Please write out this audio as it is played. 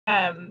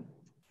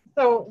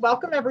So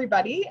welcome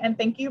everybody, and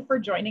thank you for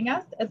joining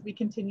us as we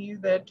continue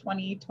the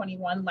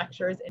 2021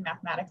 Lectures in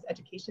Mathematics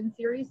Education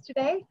series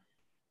today.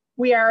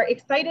 We are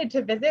excited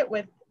to visit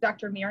with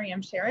Dr.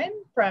 Miriam Sherin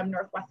from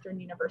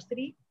Northwestern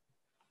University.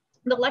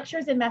 The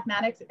Lectures in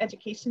Mathematics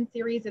Education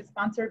series is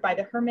sponsored by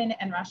the Herman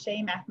and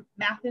Rache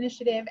Math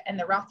Initiative and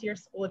the Rossier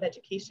School of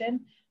Education,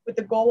 with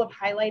the goal of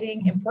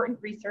highlighting important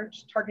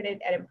research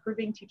targeted at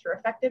improving teacher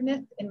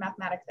effectiveness in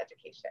mathematics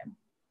education.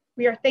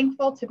 We are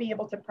thankful to be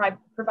able to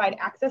provide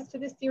access to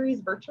this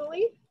series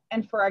virtually,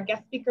 and for our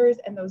guest speakers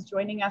and those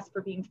joining us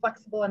for being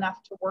flexible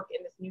enough to work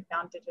in this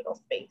newfound digital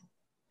space.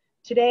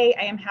 Today,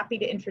 I am happy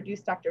to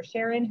introduce Dr.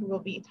 Sherin, who will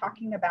be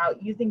talking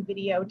about using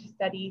video to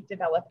study,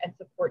 develop, and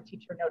support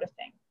teacher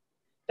noticing.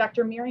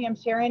 Dr. Miriam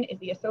Sherin is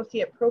the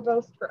Associate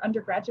Provost for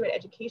Undergraduate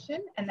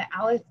Education and the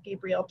Alice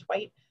Gabriel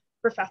Twite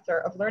Professor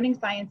of Learning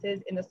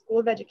Sciences in the School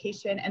of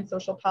Education and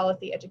Social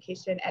Policy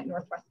Education at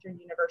Northwestern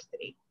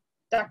University.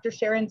 Dr.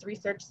 Sherin's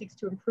research seeks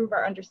to improve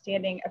our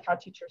understanding of how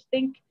teachers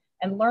think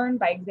and learn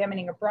by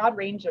examining a broad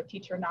range of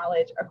teacher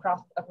knowledge across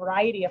a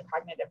variety of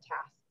cognitive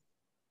tasks.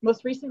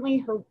 Most recently,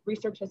 her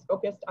research has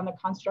focused on the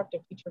construct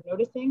of teacher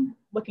noticing,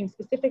 looking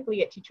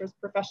specifically at teachers'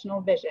 professional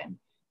vision,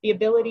 the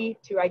ability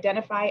to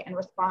identify and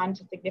respond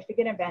to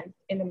significant events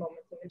in the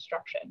moments of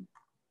instruction.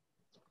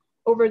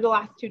 Over the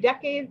last 2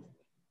 decades,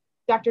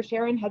 Dr.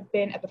 Sherin has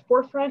been at the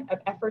forefront of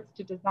efforts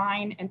to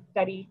design and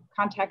study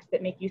contexts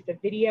that make use of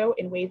video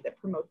in ways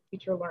that promote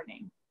teacher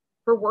learning.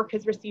 Her work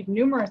has received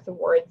numerous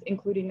awards,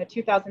 including the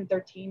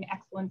 2013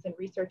 Excellence in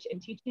Research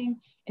and Teaching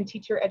and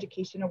Teacher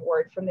Education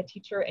Award from the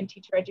Teacher and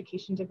Teacher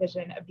Education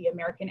Division of the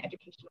American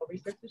Educational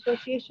Research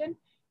Association,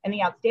 and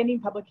the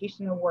Outstanding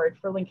Publication Award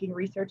for linking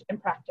research and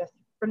practice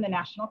from the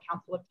National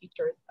Council of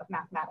Teachers of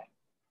Mathematics.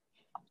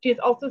 She has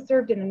also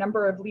served in a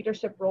number of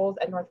leadership roles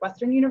at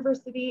Northwestern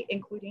University,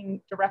 including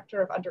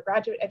Director of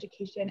Undergraduate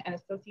Education and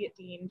Associate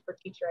Dean for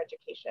Teacher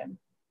Education.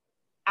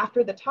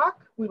 After the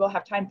talk, we will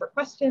have time for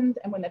questions,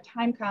 and when the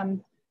time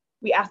comes,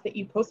 we ask that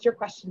you post your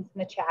questions in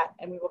the chat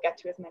and we will get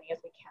to as many as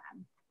we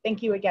can.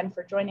 Thank you again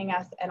for joining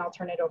us, and I'll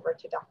turn it over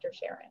to Dr.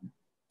 Sherin.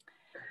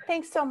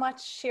 Thanks so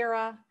much,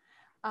 Shira.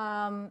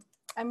 I'm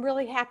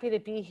really happy to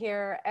be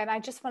here, and I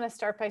just want to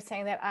start by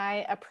saying that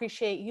I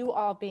appreciate you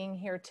all being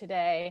here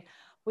today.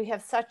 We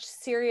have such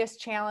serious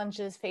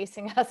challenges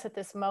facing us at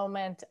this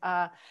moment,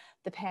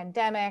 the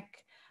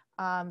pandemic,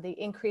 the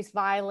increased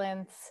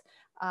violence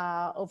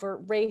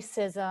over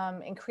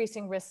racism,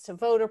 increasing risks to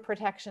voter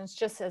protections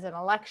just as an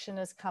election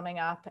is coming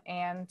up.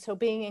 And so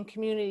being in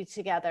community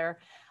together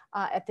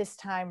at this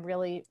time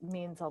really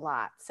means a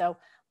lot. So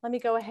let me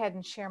go ahead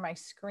and share my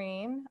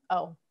screen.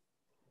 Oh.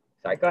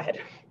 Sorry, go ahead.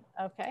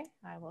 Okay,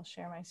 I will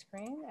share my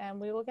screen and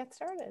we will get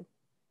started.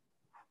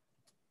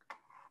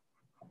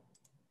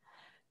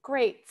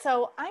 Great.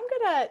 So I'm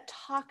going to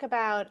talk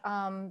about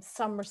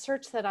some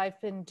research that I've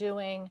been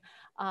doing,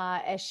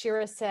 as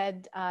Shira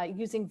said,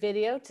 using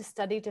video to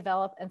study,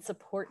 develop, and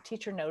support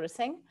teacher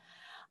noticing.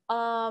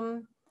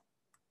 And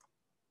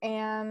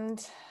let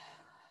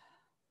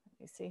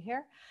me see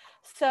here.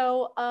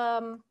 So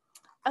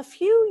a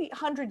few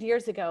hundred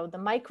years ago, the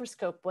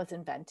microscope was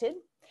invented.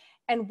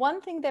 And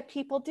one thing that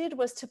people did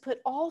was to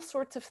put all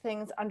sorts of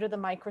things under the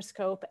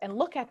microscope and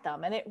look at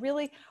them. And it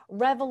really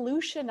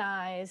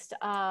revolutionized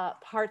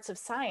parts of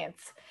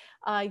science.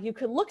 You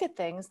could look at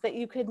things that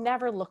you could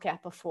never look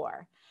at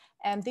before.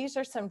 And these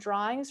are some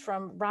drawings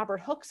from Robert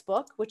Hooke's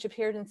book, which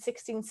appeared in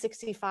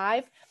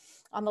 1665.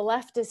 On the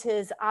left is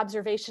his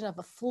observation of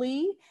a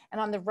flea, and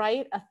on the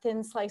right, a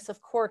thin slice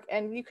of cork.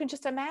 And you can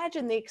just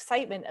imagine the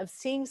excitement of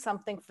seeing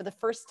something for the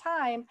first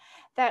time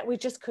that we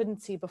just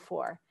couldn't see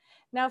before.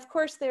 Now, of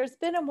course, there's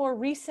been a more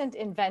recent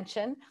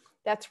invention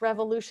that's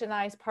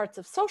revolutionized parts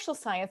of social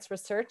science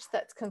research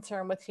that's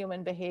concerned with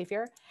human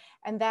behavior,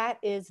 and that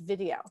is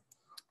video.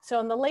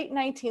 So in the late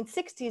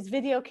 1960s,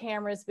 video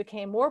cameras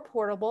became more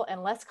portable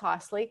and less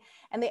costly,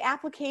 and the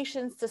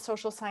applications to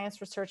social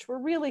science research were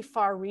really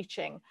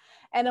far-reaching.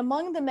 And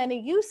among the many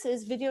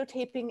uses,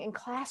 videotaping in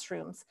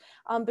classrooms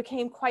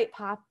became quite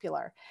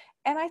popular.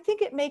 And I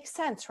think it makes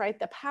sense, right?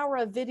 The power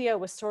of video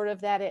was sort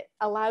of that it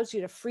allows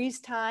you to freeze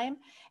time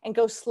and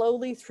go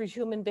slowly through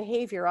human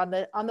behavior on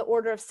the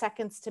order of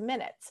seconds to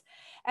minutes.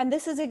 And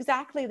this is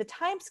exactly the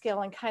time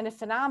scale and kind of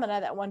phenomena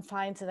that one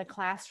finds in a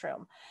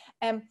classroom.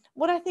 And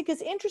what I think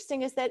is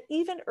interesting is that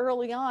even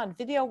early on,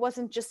 video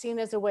wasn't just seen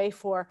as a way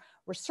for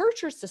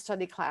researchers to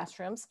study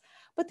classrooms,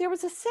 but there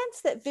was a sense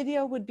that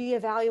video would be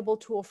a valuable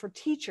tool for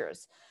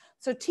teachers.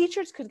 So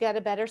teachers could get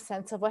a better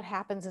sense of what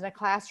happens in a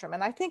classroom.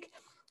 And I think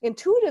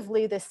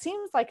intuitively, this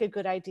seems like a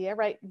good idea,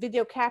 right?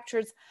 Video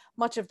captures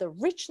much of the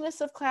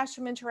richness of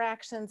classroom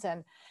interactions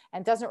and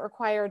doesn't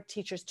require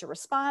teachers to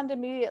respond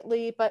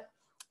immediately. But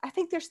I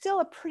think there's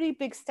still a pretty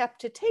big step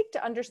to take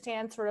to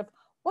understand sort of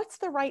what's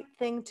the right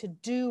thing to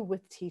do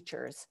with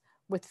teachers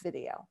with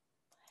video.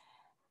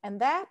 And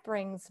that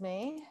brings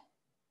me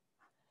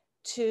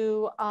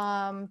to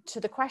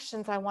the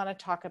questions I want to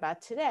talk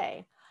about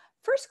today.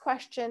 First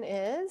question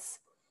is,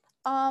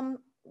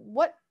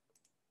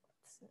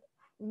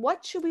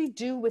 what should we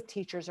do with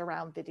teachers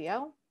around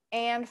video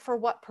and for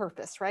what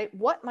purpose, right?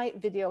 What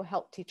might video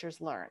help teachers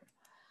learn?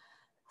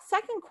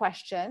 Second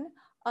question,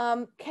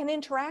 can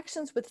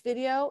interactions with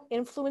video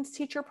influence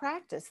teacher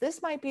practice?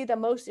 This might be the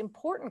most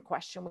important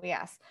question we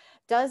ask.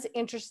 Does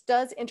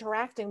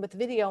interacting with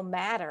video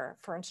matter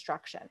for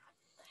instruction?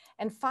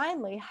 And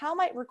finally, how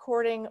might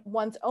recording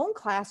one's own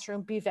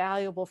classroom be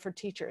valuable for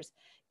teachers?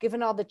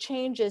 Given all the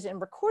changes in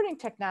recording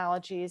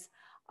technologies,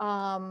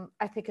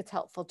 I think it's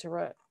helpful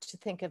to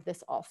think of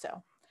this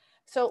also.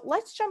 So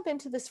let's jump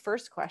into this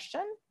first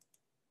question.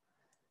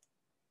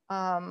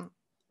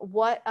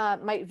 What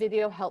might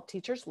video help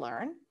teachers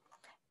learn?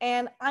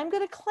 And I'm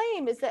going to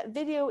claim is that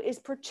video is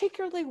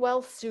particularly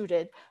well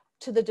suited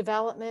to the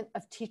development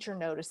of teacher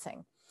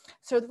noticing.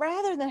 So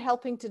rather than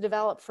helping to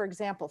develop, for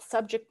example,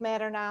 subject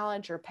matter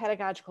knowledge or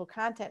pedagogical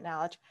content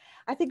knowledge,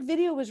 I think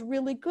video is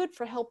really good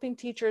for helping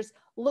teachers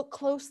look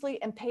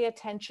closely and pay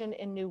attention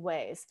in new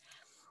ways.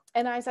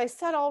 And as I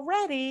said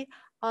already,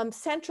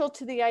 central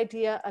to the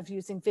idea of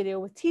using video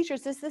with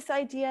teachers is this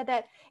idea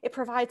that it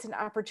provides an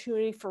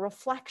opportunity for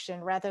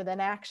reflection rather than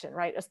action,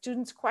 right? A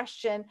student's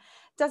question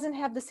doesn't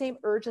have the same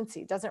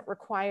urgency, doesn't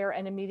require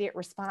an immediate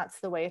response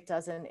the way it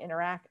does in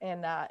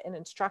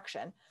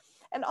instruction.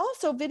 And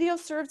also video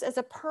serves as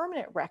a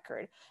permanent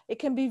record. It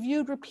can be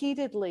viewed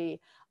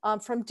repeatedly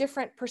from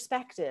different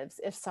perspectives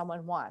if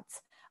someone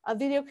wants. A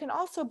video can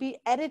also be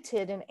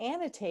edited and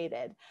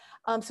annotated.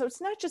 So it's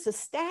not just a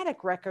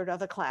static record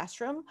of a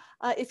classroom.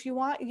 If you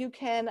want, you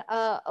can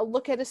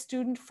look at a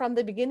student from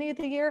the beginning of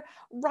the year,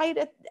 right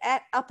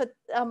up at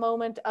a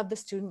moment of the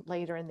student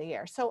later in the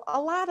year. So a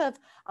lot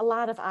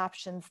of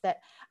options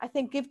that I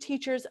think give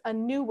teachers a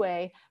new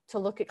way to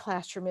look at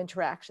classroom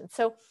interaction.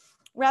 So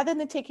rather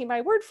than taking my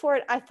word for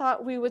it, I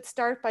thought we would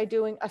start by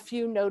doing a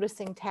few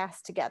noticing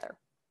tasks together.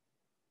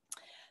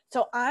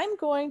 So I'm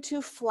going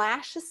to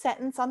flash a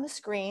sentence on the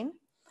screen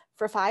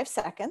for 5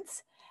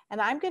 seconds,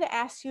 and I'm going to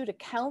ask you to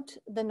count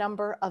the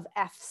number of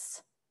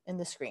F's in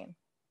the screen,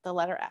 the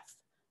letter F.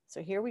 So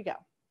here we go.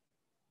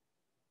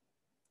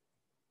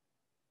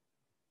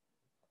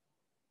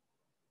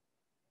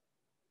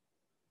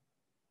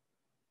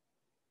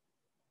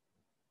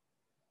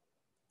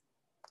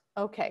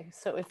 Okay,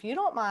 so if you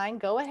don't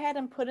mind, go ahead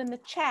and put in the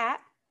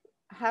chat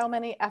how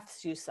many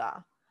F's you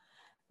saw.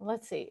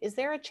 Let's see, is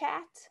there a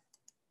chat?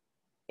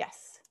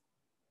 Yes.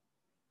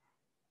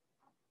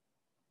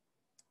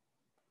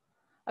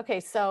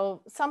 Okay,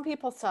 so some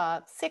people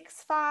saw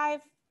 6, 5,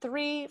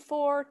 3,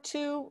 4,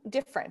 2,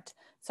 different.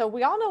 So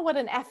we all know what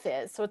an F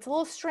is. So it's a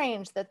little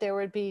strange that there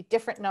would be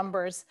different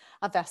numbers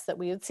of F's that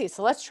we would see.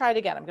 So let's try it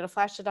again. I'm going to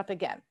flash it up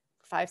again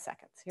for 5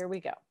 seconds. Here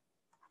we go.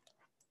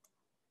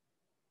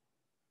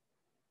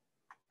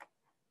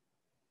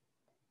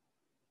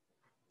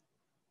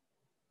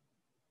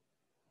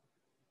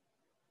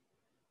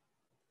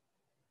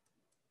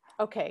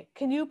 Okay,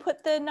 can you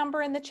put the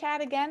number in the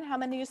chat again? How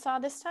many you saw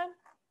this time?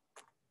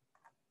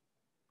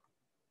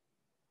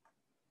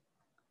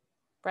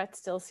 Brett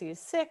still sees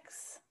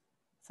 6.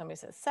 Somebody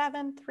says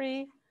 7,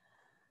 3.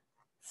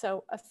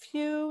 So a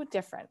few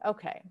different.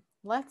 Okay,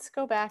 let's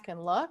go back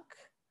and look.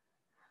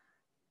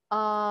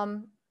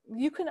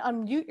 You can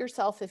unmute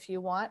yourself if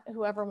you want,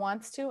 whoever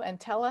wants to, and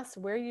tell us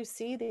where you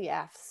see the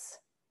F's.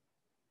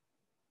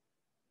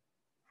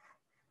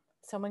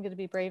 Someone going to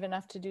be brave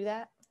enough to do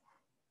that?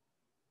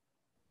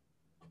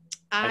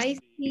 I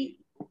see.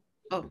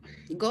 Oh,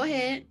 go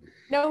ahead.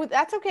 No,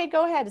 that's okay.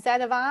 Go ahead. Is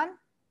that Yvonne?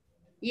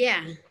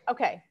 Yeah.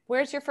 Okay.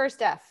 Where's your first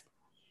F?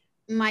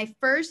 My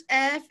first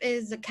F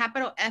is a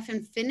capital F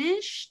in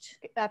finished.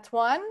 That's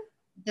 1.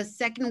 The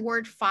second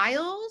word,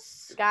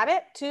 files. Got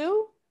it.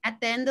 2.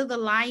 At the end of the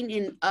line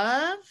in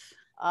of.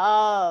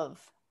 Of.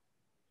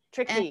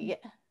 Tricky. And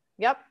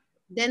yep.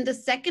 Then the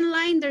second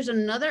line, there's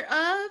another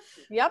of.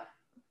 Yep.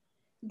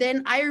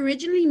 Then I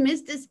originally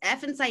missed this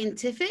F in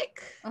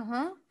scientific.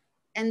 Uh-huh.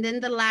 And then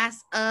the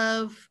last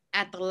of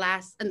at the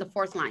last and the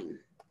fourth line.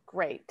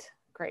 Great,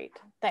 great.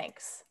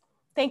 Thanks.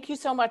 Thank you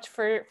so much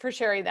for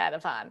sharing that,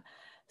 Yvonne.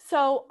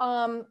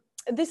 So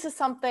this is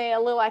something, a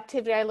little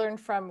activity I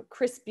learned from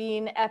Chris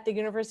Bean at the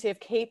University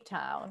of Cape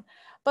Town.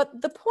 But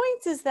the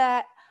point is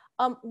that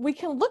we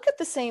can look at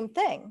the same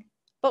thing,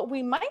 but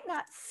we might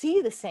not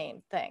see the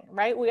same thing,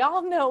 right? We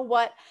all know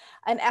what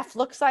an F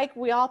looks like.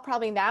 We all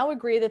probably now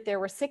agree that there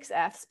were 6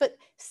 Fs, but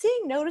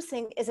seeing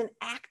noticing is an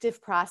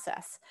active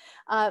process.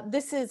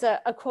 This is a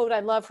quote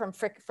I love from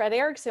Fred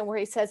Erickson, where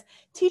he says,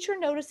 teacher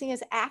noticing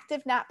is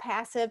active, not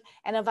passive,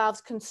 and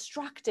involves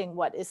constructing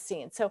what is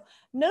seen. So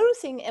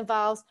noticing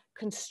involves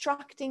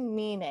constructing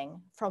meaning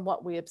from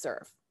what we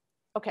observe.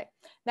 Okay,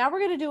 now we're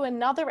going to do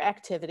another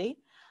activity.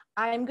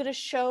 I'm going to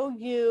show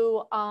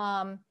you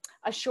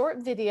a short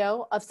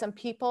video of some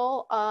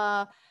people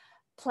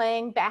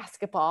playing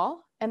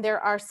basketball. And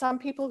there are some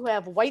people who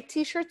have white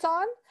t-shirts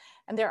on,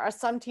 and there are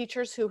some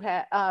teachers who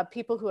have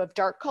people who have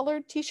dark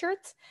colored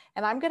t-shirts.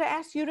 And I'm going to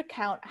ask you to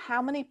count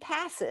how many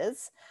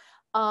passes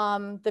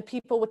the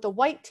people with the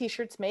white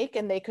t-shirts make,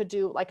 and they could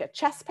do like a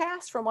chest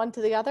pass from one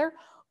to the other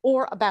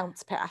or a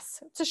bounce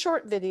pass. It's a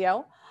short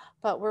video,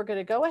 but we're going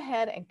to go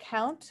ahead and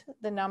count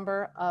the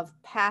number of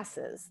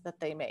passes that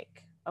they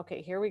make.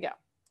 Okay, here we go.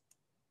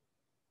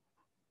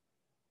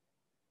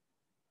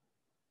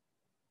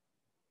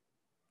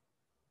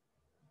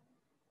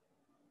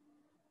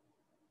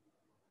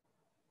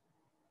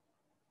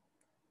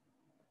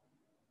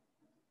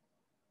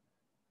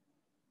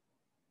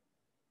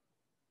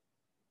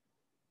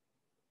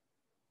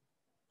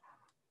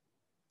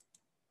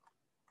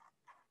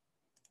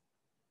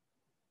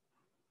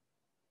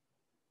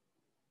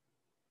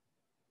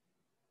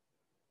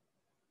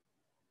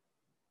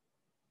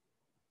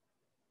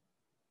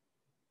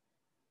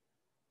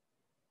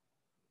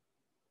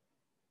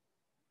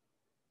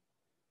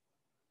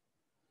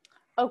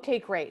 Okay,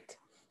 great.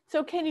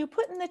 So can you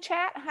put in the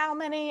chat how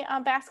many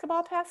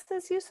basketball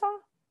passes you saw?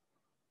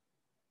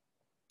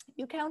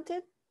 You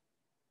counted?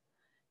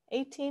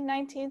 18,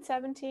 19,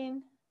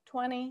 17,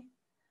 20,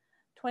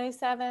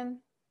 27.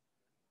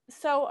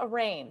 So a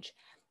range.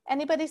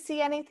 Anybody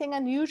see anything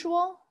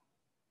unusual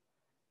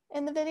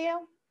in the video?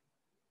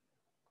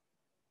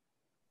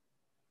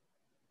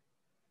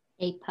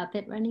 A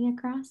puppet running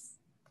across?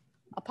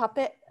 A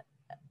puppet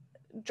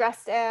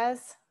dressed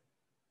as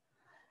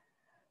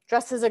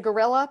a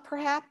gorilla,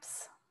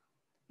 perhaps?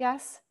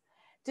 Yes.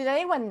 Did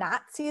anyone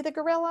not see the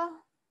gorilla?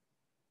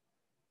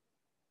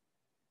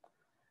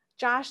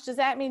 Josh, does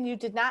that mean you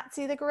did not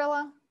see the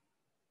gorilla?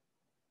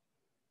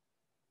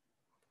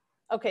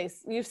 Okay,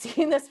 so you've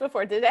seen this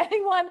before. Did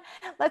anyone,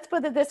 let's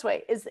put it this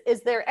way.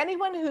 Is there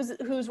anyone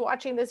who's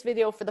watching this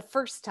video for the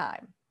first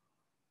time?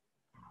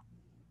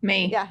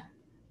 Me. Yeah.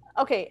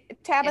 Okay,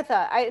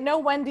 Tabitha, I know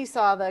Wendy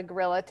saw the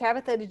gorilla.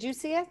 Tabitha, did you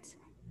see it?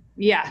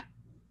 Yeah.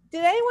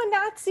 Did anyone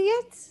not see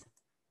it?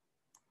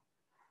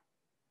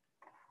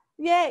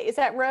 Yay, is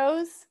that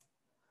Rose?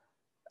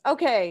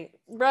 Okay,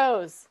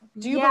 Rose,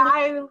 do you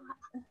believe?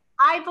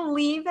 I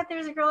believe that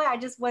there's a gorilla. I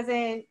just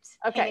wasn't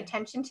paying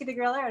attention to the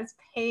gorilla. I was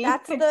paying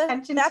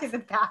attention to the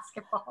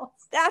basketballs.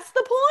 That's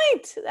the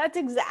point. That's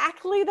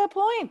exactly the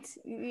point.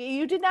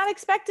 You did not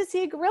expect to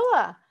see a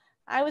gorilla.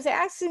 I was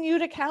asking you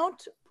to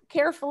count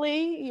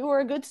carefully. You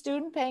were a good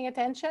student paying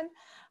attention,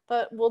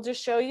 but we'll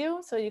just show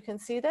you so you can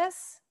see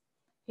this.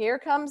 Here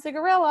comes the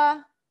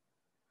gorilla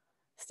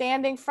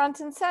standing front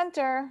and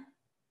center.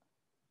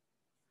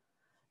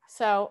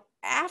 So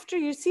after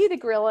you see the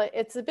gorilla,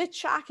 it's a bit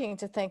shocking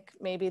to think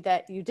maybe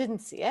that you didn't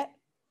see it.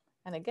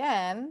 And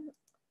again,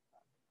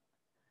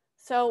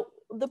 so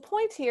the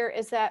point here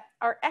is that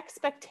our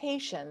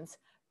expectations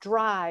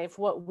drive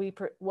what we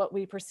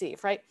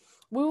perceive, right?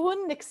 We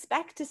wouldn't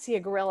expect to see a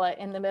gorilla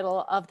in the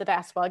middle of the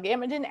basketball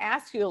game. I didn't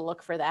ask you to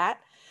look for that.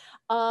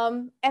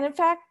 And in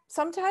fact,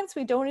 sometimes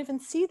we don't even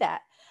see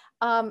that.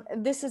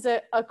 This is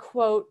a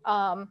quote,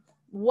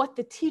 what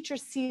the teacher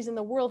sees in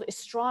the world is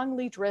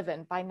strongly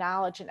driven by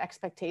knowledge and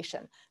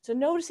expectation. So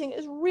noticing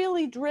is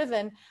really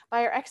driven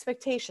by our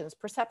expectations.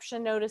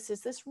 Perception notice is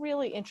this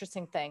really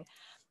interesting thing.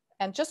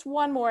 And just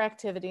one more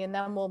activity and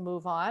then we'll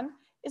move on.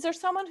 Is there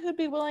someone who'd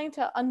be willing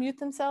to unmute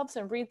themselves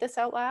and read this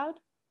out loud?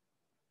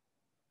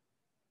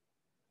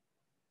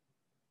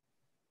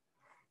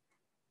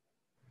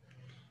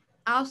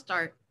 I'll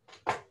start.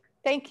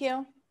 Thank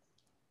you.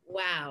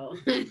 Wow.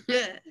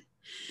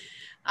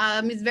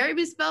 It's very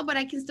misspelled, but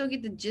I can still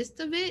get the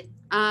gist of it.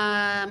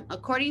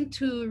 According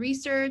to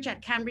research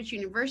at Cambridge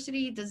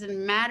University, it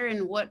doesn't matter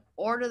in what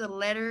order the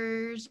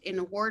letters in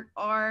a word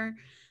are.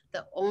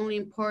 The only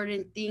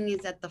important thing is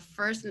that the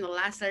first and the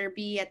last letter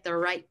be at the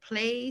right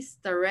place.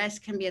 The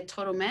rest can be a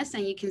total mess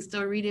and you can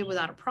still read it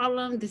without a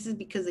problem. This is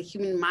because the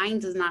human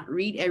mind does not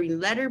read every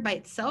letter by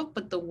itself,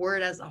 but the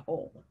word as a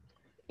whole.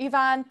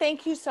 Yvonne,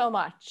 thank you so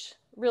much.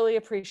 Really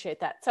appreciate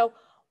that. So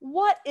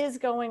what is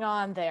going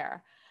on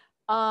there?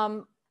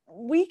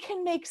 We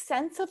can make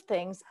sense of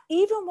things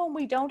even when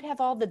we don't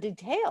have all the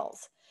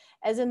details,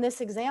 as in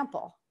this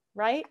example,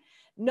 right?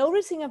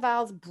 Noticing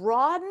involves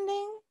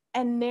broadening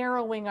and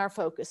narrowing our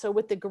focus. So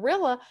with the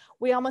gorilla,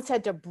 we almost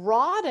had to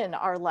broaden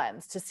our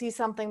lens to see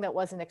something that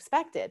wasn't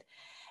expected.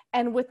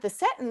 And with the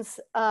sentence,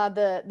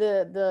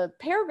 the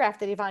paragraph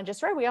that Yvonne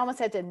just read, we almost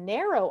had to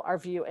narrow our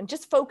view and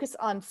just focus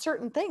on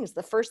certain things,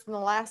 the first and the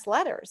last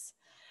letters,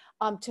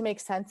 to make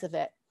sense of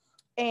it.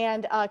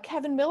 And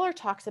Kevin Miller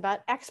talks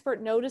about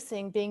expert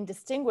noticing being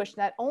distinguished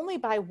not only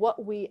by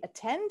what we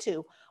attend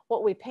to,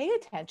 what we pay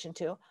attention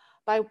to,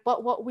 but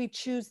what we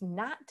choose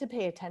not to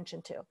pay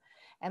attention to.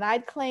 And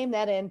I'd claim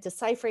that in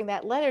deciphering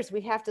that letters,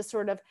 we have to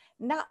sort of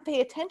not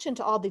pay attention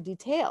to all the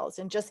details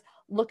and just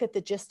look at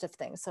the gist of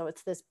things. So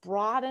it's this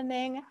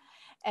broadening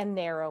and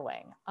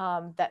narrowing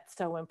that's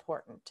so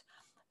important.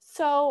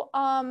 So,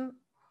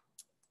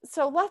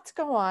 so let's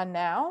go on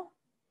now.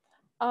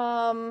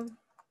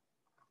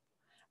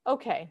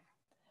 Okay,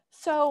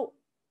 so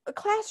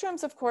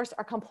classrooms, of course,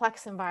 are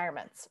complex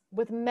environments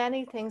with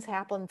many things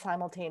happening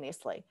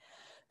simultaneously.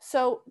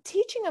 So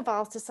teaching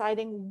involves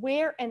deciding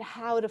where and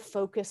how to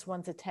focus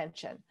one's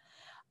attention.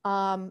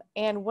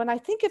 And when I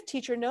think of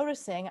teacher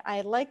noticing,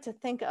 I like to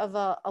think of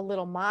a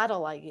little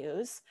model I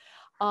use.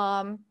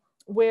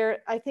 where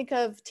I think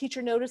of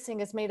teacher noticing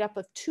is made up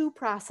of two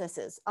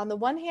processes. On the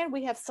one hand,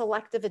 we have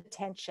selective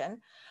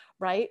attention,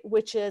 right,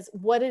 which is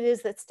what it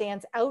is that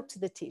stands out to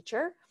the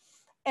teacher.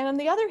 And on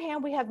the other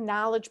hand, we have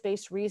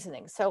knowledge-based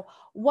reasoning. So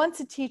once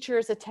a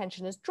teacher's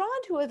attention is drawn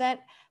to an event,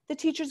 the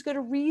teacher's going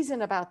to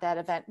reason about that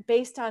event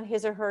based on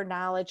his or her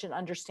knowledge and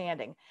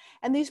understanding.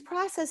 And these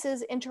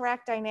processes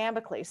interact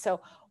dynamically.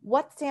 So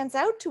what stands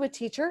out to a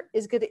teacher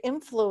is going to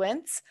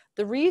influence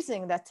the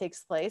reasoning that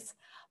takes place,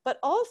 but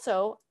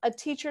also a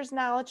teacher's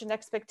knowledge and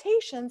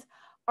expectations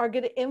are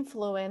going to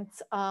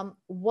influence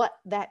what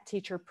that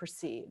teacher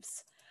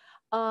perceives.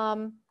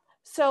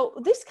 So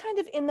this kind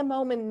of in the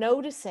moment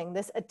noticing,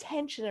 this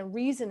attention and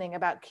reasoning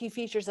about key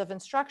features of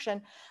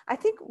instruction, I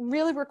think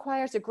really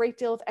requires a great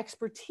deal of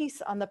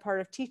expertise on the part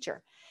of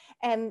teacher.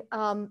 And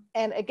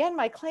again,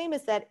 my claim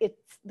is that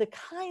it's the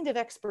kind of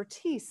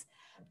expertise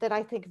that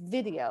I think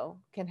video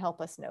can help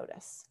us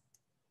notice.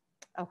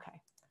 Okay,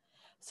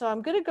 so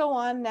I'm going to go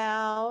on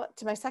now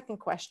to my second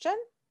question.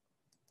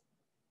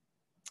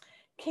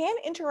 Can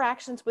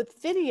interactions with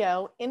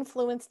video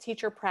influence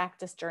teacher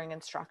practice during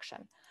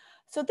instruction?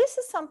 So this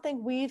is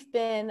something we've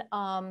been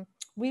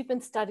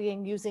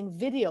studying using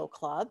video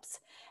clubs.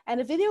 And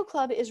a video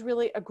club is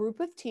really a group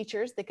of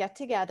teachers that get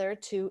together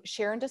to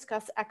share and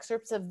discuss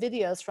excerpts of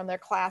videos from their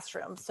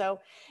classroom.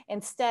 So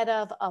instead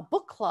of a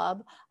book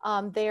club,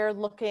 the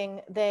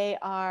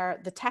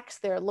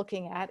text they're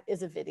looking at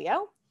is a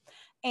video.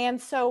 And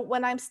so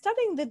when I'm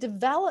studying the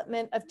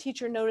development of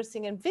teacher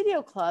noticing in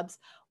video clubs,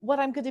 what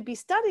I'm going to be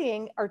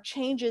studying are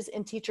changes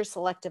in teacher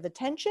selective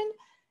attention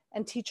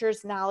and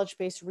teachers'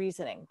 knowledge-based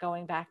reasoning,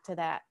 going back to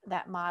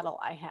that model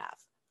I have.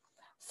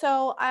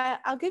 So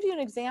I'll give you an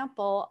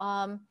example.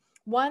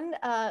 One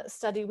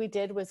study we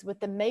did was with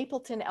the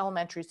Mapleton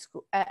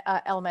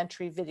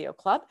Elementary Video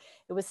Club.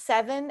 It was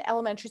 7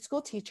 elementary school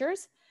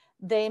teachers.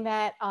 They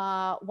met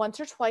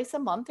once or twice a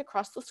month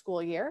across the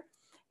school year.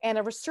 And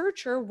a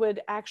researcher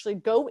would actually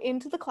go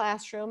into the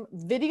classroom,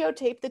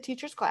 videotape the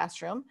teacher's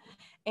classroom,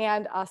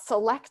 and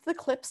select the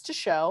clips to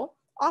show,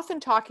 often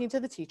talking to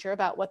the teacher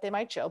about what they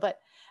might show. But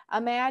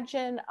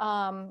imagine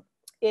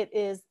it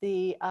is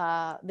the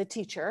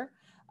teacher,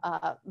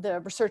 the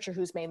researcher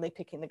who's mainly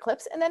picking the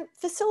clips, and then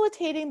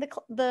facilitating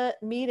the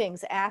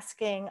meetings,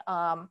 asking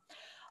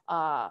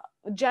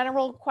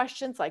general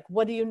questions like,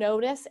 what do you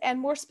notice? And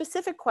more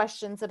specific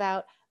questions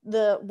about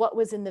what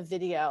was in the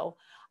video.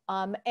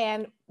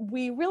 And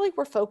we really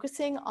were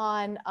focusing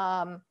on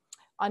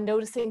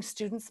noticing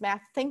students'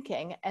 math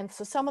thinking. And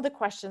so some of the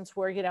questions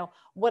were,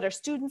 what are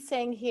students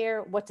saying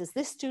here? What does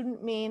this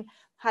student mean?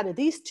 How do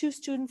these two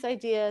students'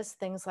 ideas?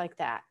 Things like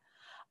that.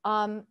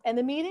 And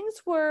the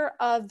meetings were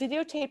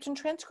videotaped and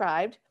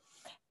transcribed,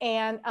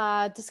 and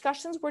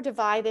discussions were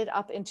divided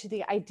up into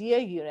the idea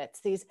units,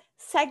 these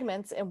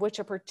segments in which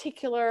a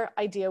particular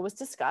idea was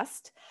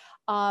discussed.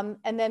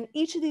 And then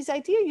each of these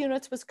idea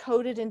units was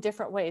coded in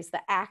different ways.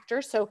 The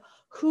actor, so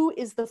who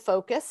is the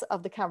focus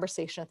of the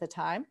conversation at the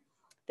time?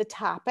 The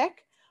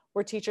topic,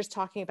 were teachers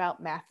talking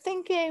about math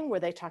thinking? Were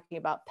they talking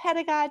about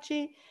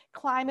pedagogy,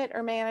 climate,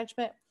 or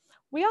management?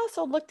 We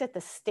also looked at the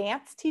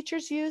stance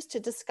teachers used to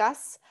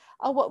discuss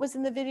what was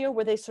in the video.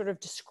 Were they sort of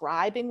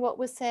describing what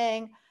was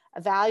saying,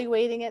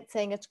 evaluating it,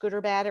 saying it's good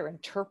or bad, or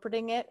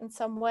interpreting it in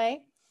some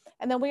way?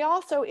 And then we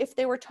also, if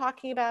they were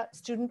talking about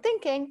student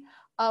thinking,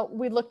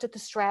 we looked at the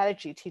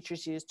strategy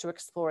teachers used to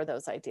explore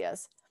those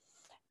ideas.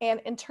 And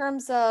in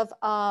terms of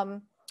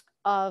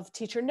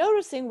teacher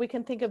noticing, we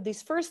can think of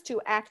these first two,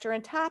 actor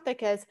and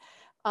topic, as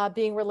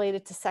being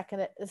related to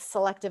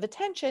selective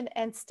attention,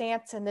 and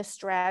stance and this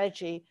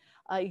strategy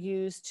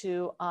used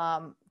to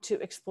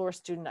explore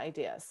student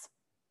ideas.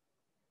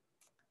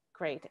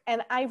 Great.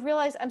 And I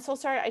realize, I'm so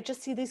sorry, I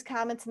just see these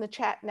comments in the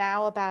chat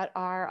now about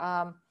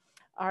our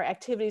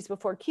activities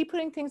before. Keep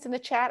putting things in the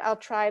chat. I'll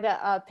try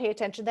to pay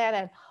attention to that,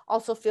 and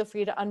also feel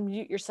free to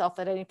unmute yourself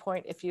at any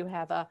point if you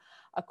have a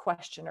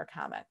question or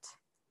comment.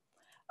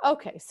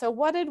 Okay, so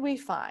what did we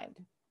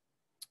find?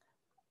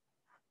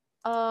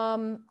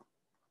 I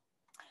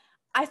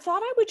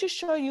thought I would just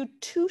show you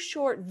 2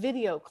 short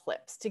video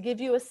clips to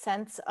give you a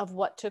sense of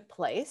what took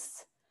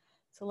place.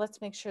 So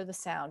let's make sure the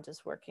sound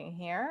is working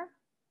here.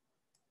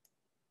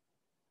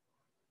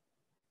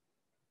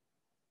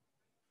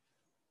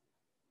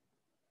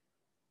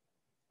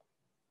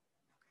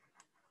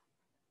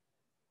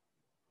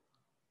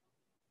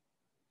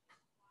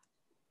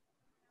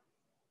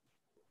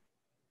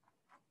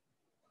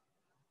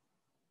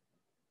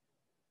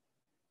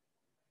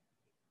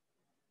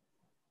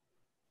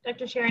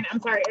 Dr. Sherin,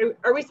 I'm sorry,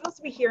 are we supposed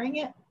to be hearing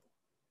it?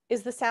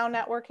 Is the sound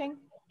not working?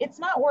 It's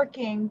not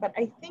working, but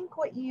I think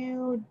what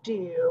you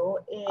do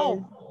is...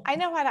 Oh, I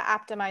know how to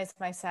optimize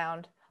my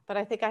sound, but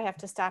I think I have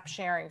to stop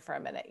sharing for a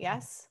minute,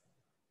 yes?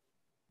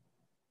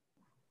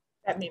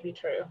 That may be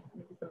true.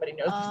 Maybe somebody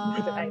knows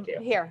more than I do.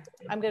 Here,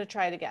 I'm going to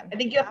try it again. I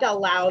think you have to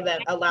allow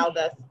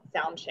the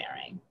sound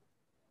sharing.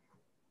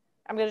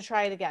 I'm going to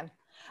try it again.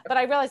 But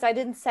I realized I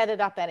didn't set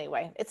it up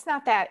anyway. It's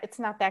not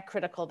that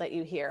critical that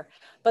you hear.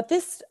 But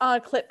this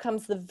clip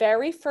comes the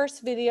very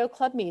first video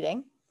club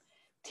meeting.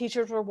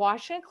 teachers were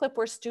watching a clip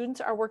where students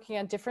are working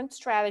on different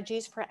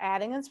strategies for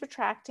adding and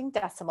subtracting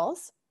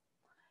decimals.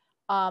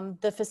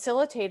 The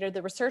facilitator,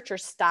 the researcher,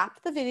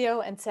 stopped the video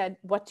and said,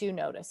 "What do you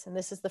notice?" And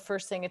this is the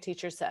first thing a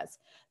teacher says.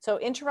 So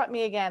interrupt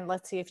me again.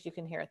 Let's see if you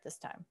can hear it this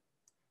time.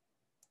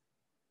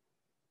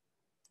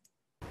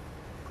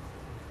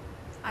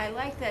 I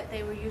like that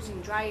they were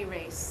using dry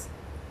erase.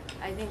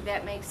 I think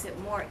that makes it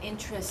more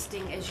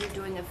interesting as you're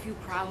doing a few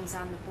problems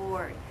on the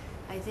board.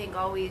 I think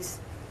always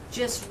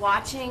just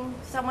watching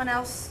someone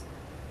else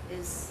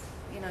is,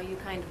 you know, you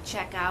kind of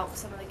check out.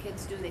 Some of the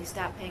kids do, they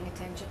stop paying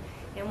attention.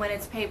 And when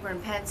it's paper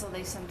and pencil,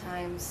 they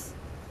sometimes...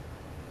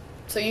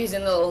 So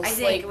using the little slate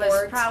boards? I think it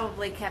was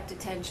probably kept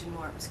attention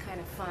more. It was kind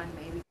of fun,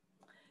 maybe.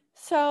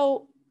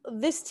 So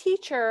this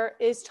teacher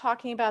is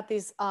talking about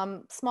these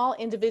small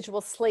individual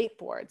slate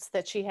boards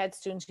that she had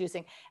students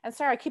using. And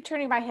sorry, I keep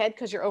turning my head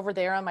because you're over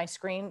there on my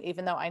screen,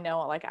 even though I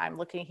know like I'm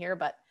looking here,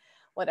 but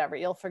whatever,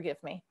 you'll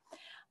forgive me.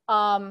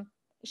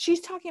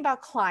 She's talking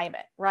about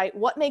climate, right?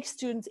 What makes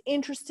students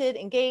interested,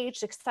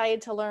 engaged,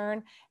 excited to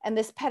learn, and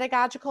this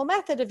pedagogical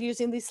method of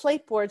using these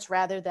slate boards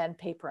rather than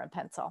paper and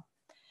pencil.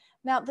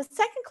 Now, the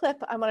second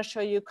clip I want to show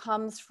you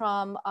comes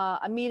from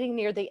a meeting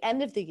near the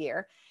end of the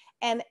year.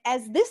 And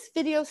as this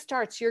video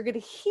starts, you're going to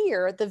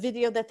hear the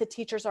video that the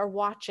teachers are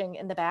watching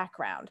in the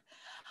background.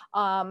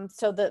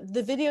 So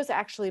the video is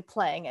actually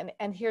playing,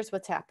 and here's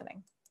what's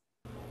happening.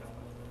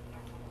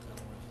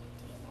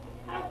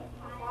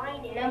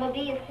 Number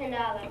B is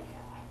 $10.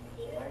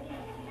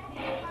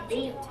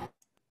 B.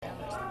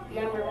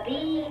 Number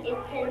B is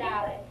 $10.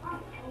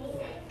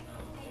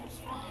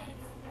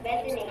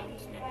 Bethany,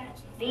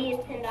 B is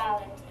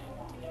 $10.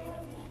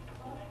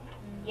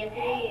 Yes,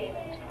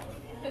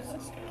 it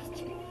is.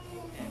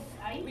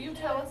 Will you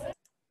tell us?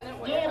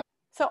 Yeah.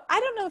 So I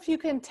don't know if you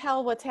can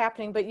tell what's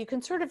happening, but you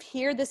can sort of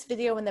hear this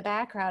video in the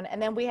background.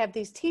 And then we have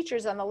these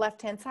teachers on the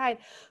left-hand side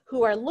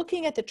who are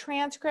looking at the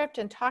transcript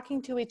and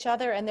talking to each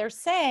other. And they're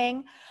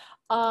saying,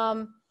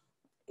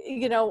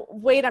 you know,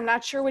 wait, I'm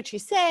not sure what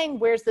she's saying.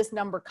 Where's this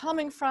number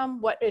coming from?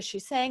 What is she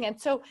saying? And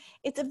so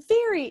it's a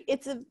very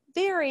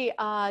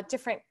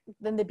different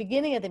than the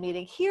beginning of the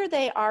meeting. Here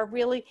they are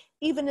really,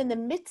 even in the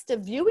midst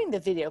of viewing the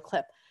video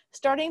clip,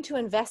 starting to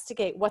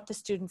investigate what the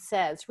student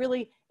says,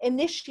 really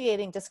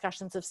initiating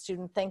discussions of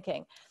student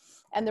thinking.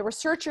 And the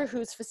researcher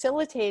who's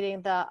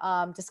facilitating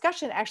the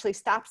discussion actually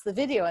stops the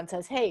video and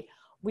says, "Hey,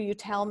 will you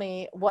tell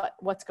me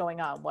what's going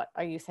on? What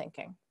are you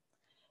thinking?"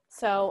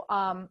 So,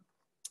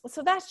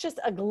 so that's just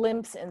a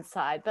glimpse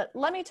inside, but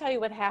let me tell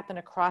you what happened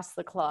across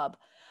the club.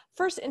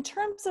 First, in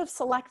terms of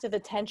selective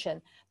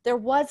attention, there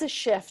was a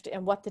shift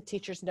in what the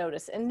teachers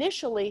noticed.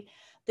 Initially,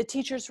 the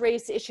teachers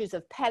raised issues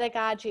of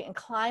pedagogy and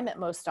climate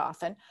most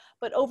often,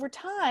 but over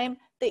time,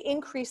 they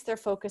increased their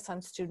focus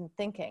on student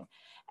thinking.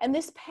 And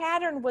this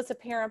pattern was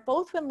apparent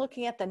both when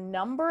looking at the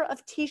number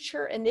of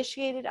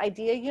teacher-initiated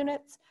idea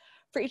units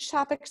for each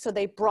topic, so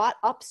they brought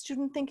up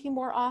student thinking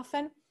more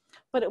often,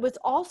 but it was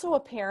also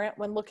apparent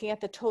when looking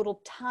at the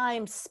total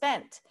time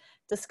spent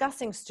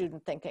discussing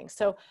student thinking.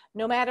 So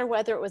no matter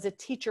whether it was a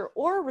teacher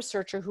or a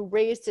researcher who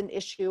raised an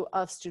issue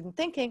of student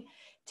thinking,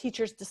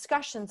 teachers'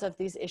 discussions of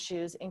these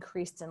issues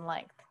increased in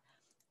length.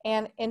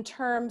 And in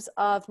terms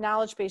of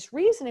knowledge-based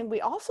reasoning,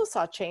 we also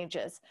saw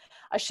changes,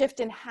 a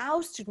shift in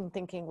how student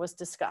thinking was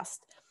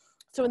discussed.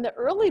 So in the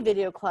early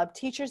video club,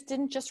 teachers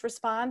didn't just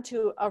respond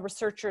to a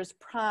researcher's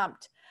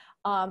prompt.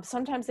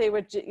 Sometimes they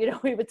would, you know,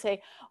 we would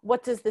say,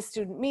 "What does the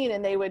student mean?"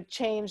 And they would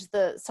change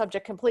the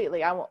subject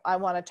completely. I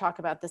want to talk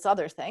about this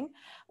other thing,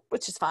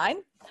 which is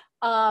fine.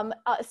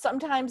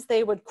 Sometimes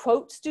they would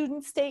quote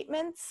student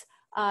statements.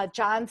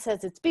 John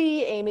says it's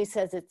B, Amy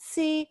says it's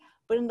C.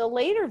 But in the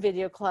later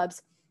video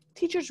clubs,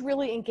 teachers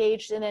really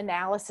engaged in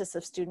analysis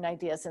of student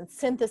ideas and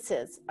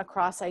synthesis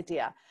across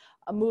idea,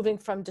 moving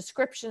from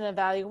description and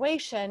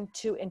evaluation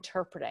to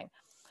interpreting.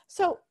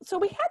 So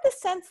we had the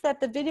sense that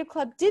the video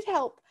club did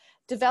help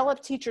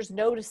develop teachers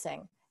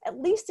noticing, at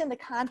least in the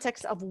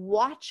context of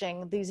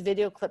watching these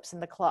video clips in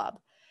the club.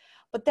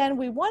 But then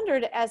we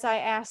wondered, as I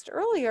asked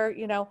earlier,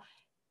 you know,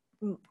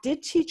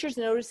 did teachers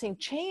noticing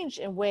change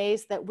in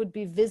ways that would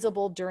be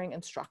visible during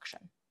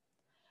instruction?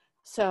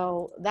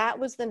 So that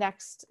was the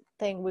next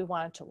thing we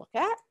wanted to look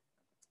at.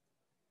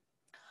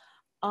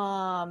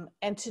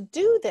 And to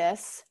do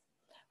this,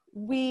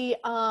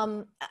 I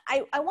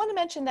want to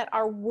mention that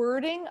our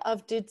wording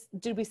of did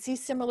we see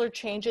similar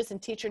changes in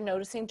teacher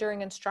noticing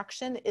during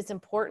instruction is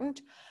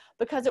important,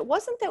 because it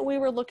wasn't that we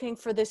were looking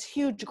for this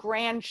huge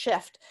grand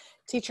shift.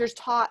 Teachers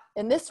taught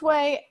in this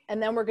way,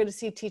 and then we're going to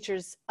see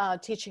teachers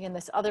teaching in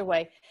this other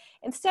way.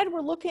 Instead,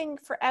 we're looking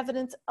for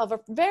evidence of a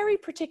very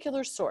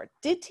particular sort.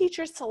 Did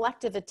teachers'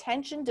 selective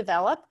attention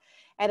develop,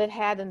 as it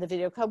had in the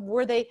video club?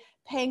 Were they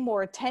paying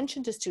more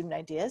attention to student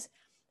ideas?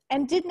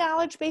 And did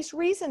knowledge-based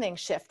reasoning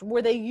shift?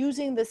 Were they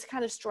using this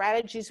kind of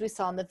strategies we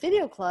saw in the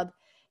video club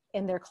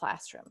in their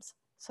classrooms?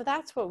 So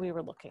that's what we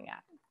were looking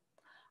at.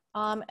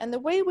 And the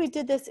way we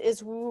did this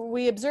is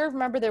we observed,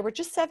 remember, there were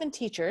just 7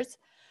 teachers.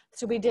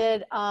 So we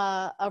did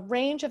a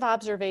range of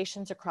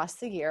observations across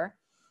the year.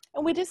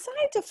 And we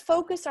decided to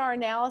focus our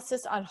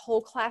analysis on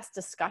whole class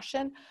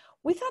discussion.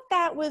 We thought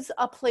that was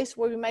a place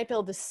where we might be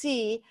able to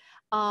see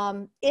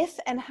if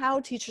and how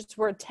teachers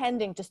were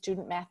attending to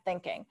student math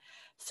thinking.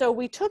 So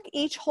we took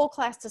each whole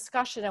class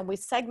discussion and we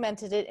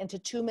segmented it into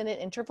 2-minute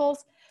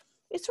intervals.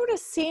 It sort of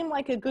seemed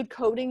like a good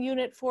coding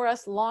unit for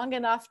us, long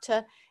enough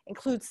to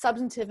include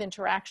substantive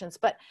interactions,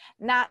 but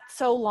not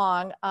so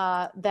long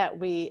that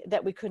we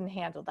couldn't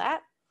handle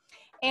that.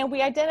 And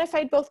we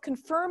identified both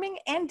confirming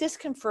and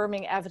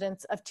disconfirming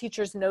evidence of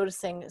teachers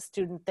noticing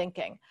student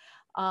thinking.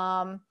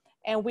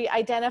 And we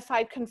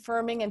identified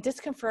confirming and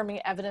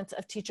disconfirming evidence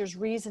of teachers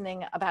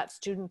reasoning about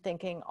student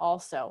thinking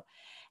also.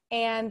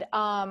 And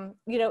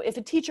you know, if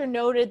a teacher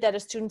noted that a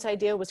student's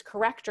idea was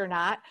correct or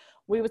not,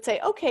 we would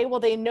say, okay, well,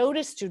 they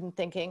noticed student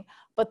thinking,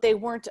 but they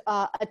weren't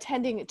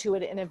attending to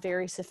it in a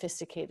very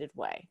sophisticated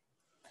way.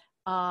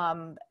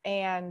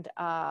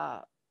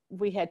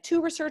 We had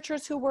 2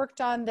 researchers who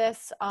worked on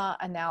this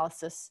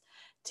analysis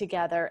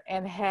together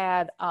and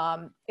had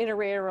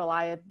iterator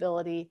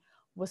reliability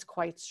was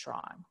quite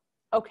strong.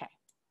 Okay,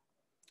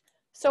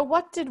 so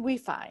what did we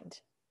find?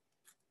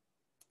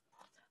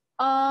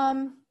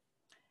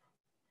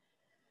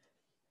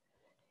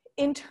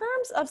 In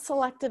terms of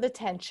selective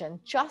attention,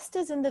 just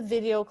as in the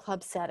video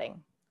club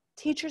setting,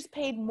 teachers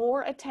paid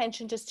more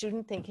attention to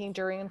student thinking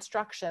during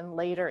instruction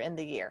later in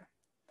the year.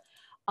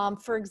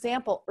 For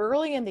example,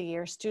 early in the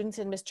year, students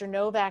in Mr.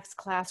 Novak's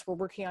class were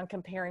working on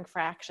comparing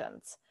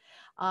fractions.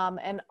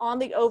 And on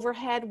the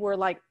overhead were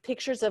like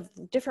pictures of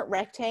different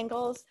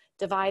rectangles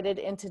divided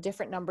into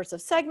different numbers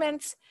of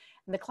segments.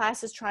 And the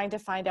class is trying to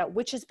find out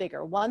which is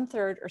bigger, 1/3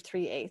 or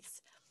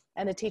 3/8.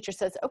 And the teacher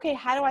says, okay,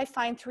 how do I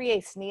find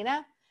 3/8,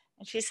 Nina?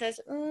 And she says,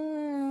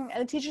 and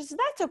the teacher says,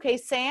 that's okay,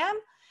 Sam.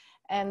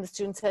 And the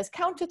student says,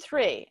 count to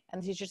 3.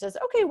 And the teacher says,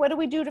 okay, what do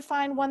we do to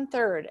find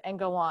 1/3? And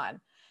go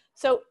on.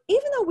 So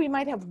even though we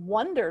might have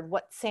wondered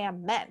what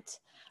Sam meant,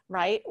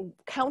 right?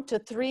 Count to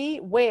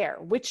 3, where,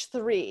 which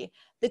 3?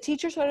 The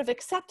teacher sort of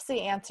accepts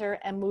the answer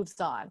and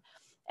moves on.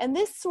 And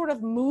this sort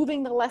of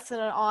moving the lesson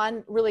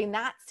on, really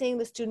not seeing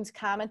the student's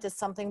comment as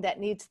something that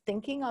needs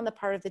thinking on the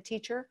part of the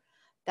teacher,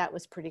 that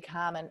was pretty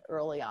common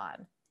early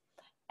on.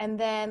 And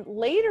then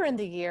later in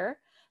the year,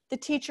 the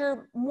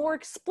teacher more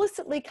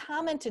explicitly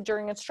commented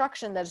during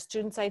instruction that a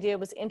student's idea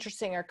was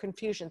interesting or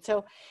confusion.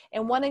 So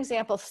in one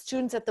example,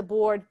 students at the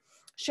board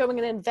showing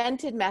an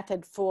invented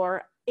method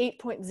for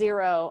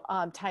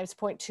 8.0 times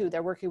 0.2.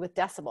 They're working with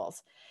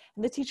decibels.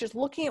 And the teacher's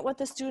looking at what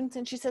the students,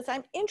 and she says,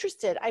 I'm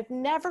interested. I've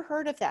never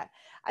heard of that.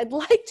 I'd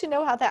like to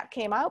know how that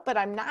came out, but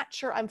I'm not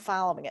sure I'm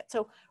following it.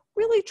 So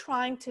really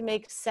trying to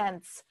make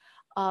sense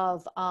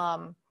of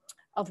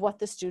what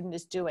the student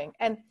is doing.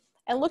 And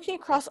looking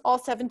across all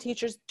 7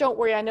 teachers, don't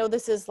worry, I know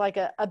this is like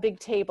a big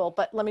table,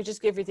 but let me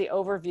just give you the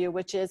overview,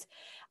 which is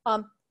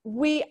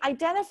we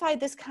identified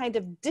this kind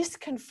of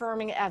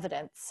disconfirming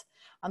evidence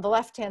on the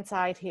left-hand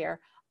side here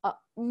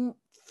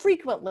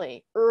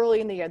frequently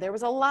early in the year. There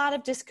was a lot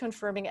of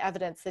disconfirming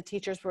evidence that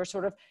teachers were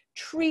sort of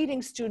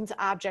treating students'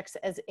 objects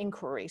as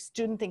inquiry,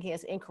 student thinking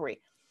as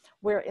inquiry,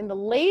 where in the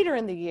later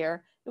in the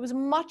year, it was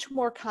much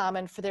more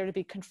common for there to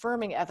be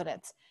confirming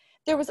evidence.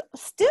 There was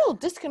still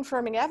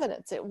disconfirming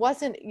evidence. It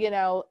wasn't, you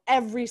know,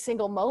 every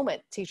single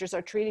moment teachers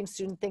are treating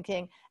student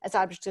thinking as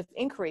objects of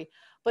inquiry,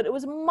 but it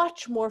was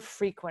much more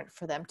frequent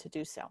for them to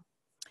do so.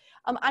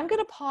 I'm going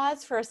to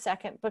pause for a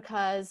second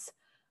because,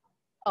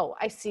 oh,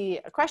 I see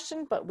a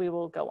question, but we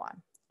will go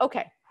on.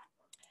 Okay,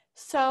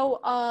 so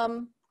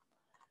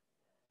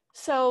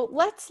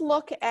let's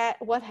look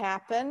at what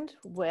happened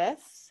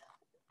with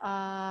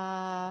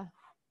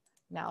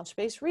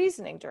knowledge-based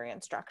reasoning during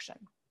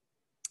instruction.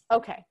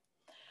 Okay.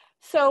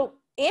 So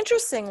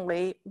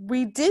interestingly,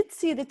 we did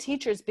see the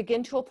teachers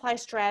begin to apply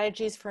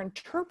strategies for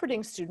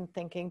interpreting student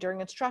thinking during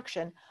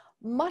instruction,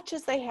 much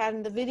as they had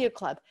in the video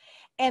club.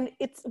 And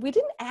we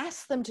didn't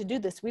ask them to do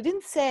this. We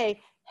didn't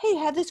say, hey,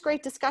 have this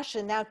great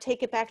discussion, now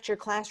take it back to your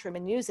classroom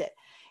and use it.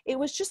 It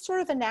was just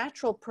sort of a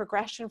natural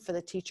progression for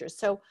the teachers.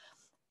 So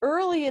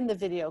early in the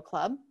video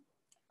club,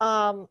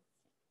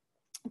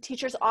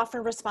 teachers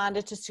often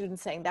responded to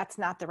students saying, that's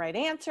not the right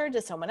answer.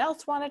 Does someone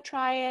else want to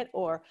try it?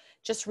 Or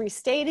just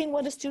restating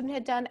what a student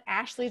had done.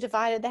 Ashley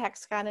divided the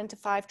hexagon into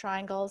 5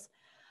 triangles.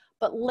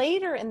 But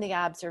later in the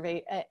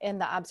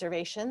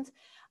observations,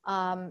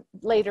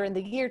 later in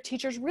the year,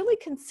 teachers really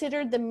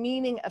considered the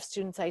meaning of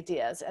students'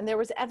 ideas. And there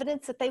was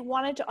evidence that they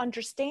wanted to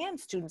understand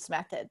students'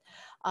 method.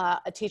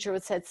 A teacher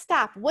would say,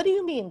 stop, what do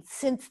you mean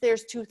since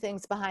there's 2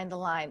 things behind the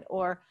line?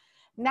 Or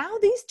now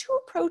these 2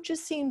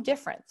 approaches seem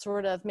different,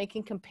 sort of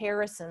making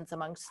comparisons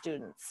among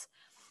students.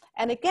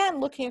 And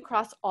again, looking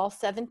across all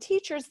 7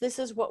 teachers, this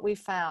is what we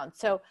found.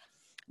 So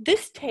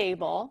this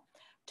table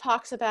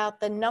talks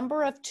about the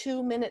number of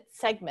 2-minute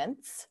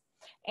segments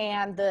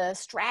and the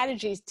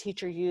strategies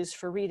teacher used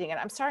for reading. And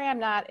I'm sorry I'm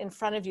not in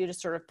front of you to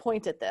sort of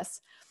point at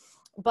this,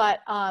 but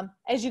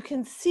as you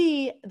can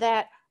see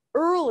that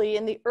early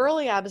in the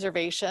early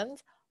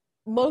observations,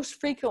 most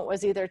frequent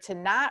was either to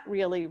not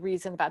really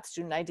reason about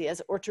student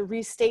ideas or to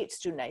restate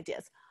student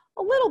ideas.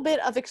 A little bit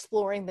of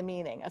exploring the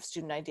meaning of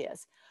student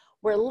ideas.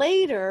 where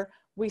later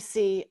we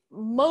see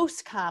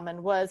most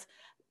common was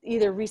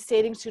either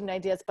restating student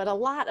ideas, but a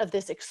lot of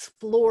this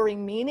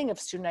exploring meaning of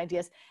student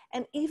ideas,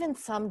 and even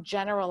some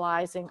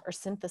generalizing or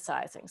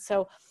synthesizing.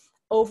 So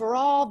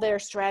overall, their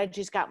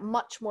strategies got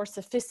much more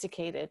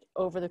sophisticated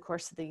over the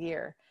course of the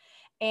year.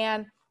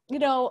 And you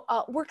know,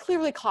 we're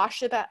clearly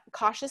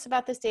cautious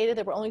about this data.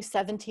 There were only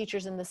 7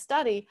 teachers in the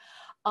study,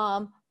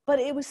 but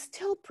it was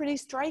still pretty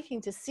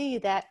striking to see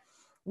that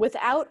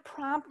without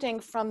prompting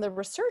from the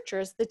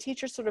researchers, the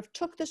teachers sort of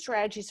took the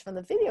strategies from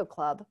the video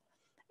club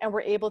and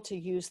were able to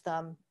use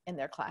them in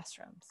their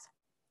classrooms.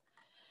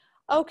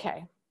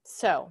 Okay,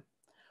 so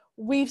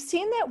we've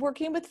seen that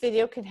working with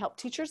video can help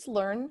teachers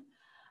learn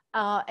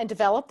and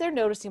develop their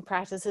noticing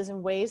practices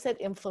in ways that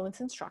influence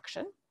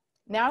instruction.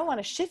 Now I want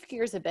to shift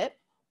gears a bit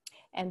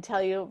and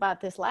tell you about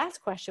this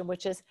last question,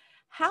 which is,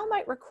 how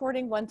might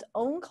recording one's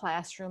own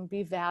classroom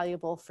be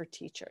valuable for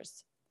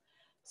teachers?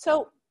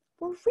 So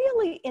we're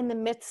really in the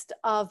midst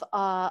of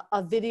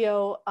a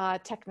video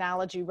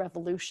technology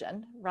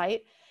revolution,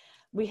 right?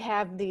 We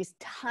have these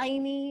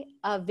tiny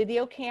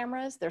video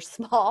cameras. They're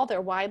small,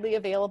 they're widely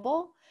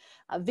available.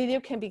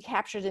 Video can be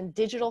captured in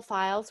digital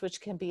files,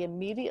 which can be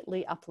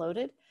immediately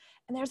uploaded.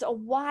 And there's a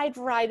wide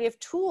variety of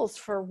tools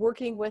for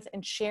working with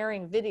and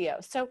sharing video.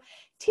 So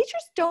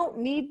teachers don't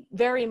need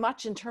very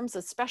much in terms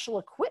of special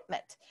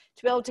equipment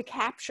to be able to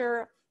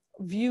capture,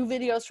 view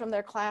videos from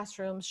their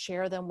classrooms,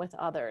 share them with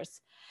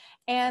others.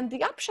 And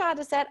the upshot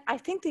is that I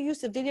think the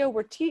use of video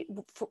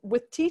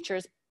with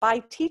teachers, by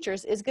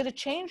teachers, is going to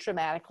change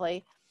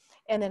dramatically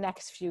in the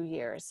next few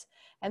years.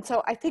 And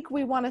so I think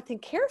we want to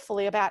think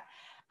carefully about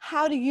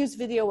how to use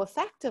video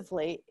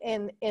effectively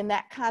in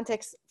that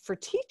context for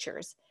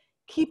teachers,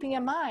 keeping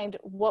in mind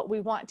what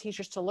we want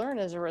teachers to learn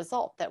as a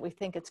result, that we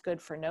think it's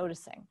good for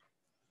noticing.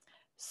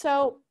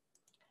 So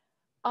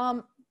one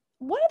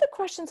of the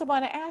questions I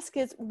want to ask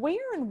is,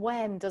 where and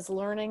when does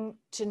learning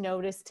to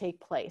notice take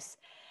place?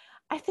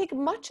 I think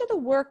much of the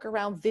work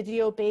around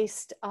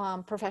video-based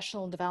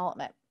professional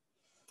development,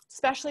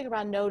 especially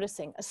around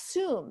noticing,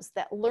 assumes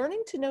that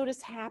learning to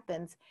notice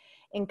happens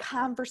in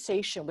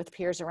conversation with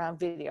peers around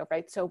video,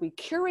 right? So we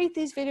curate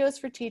these videos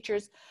for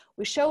teachers,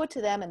 we show it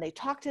to them, and they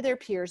talk to their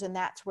peers, and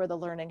that's where the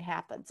learning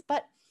happens.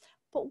 But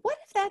what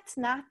if that's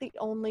not the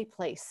only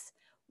place?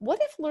 What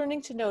if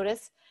learning to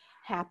notice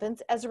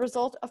happens as a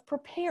result of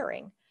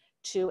preparing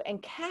to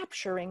and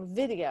capturing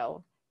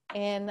video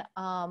in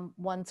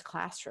one's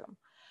classroom?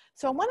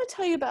 So I want to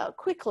tell you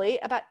quickly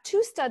about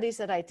 2 studies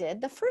that I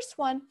did. The first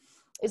one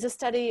is a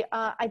study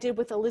I did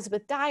with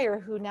Elizabeth Dyer,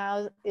 who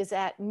now is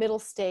at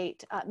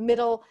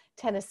Middle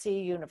Tennessee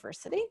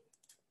University.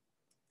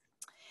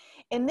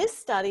 In this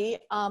study,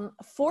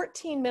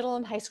 14 middle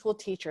and high school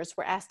teachers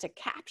were asked to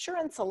capture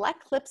and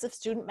select clips of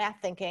student math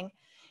thinking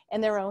in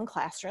their own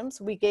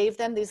classrooms. We gave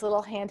them these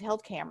little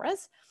handheld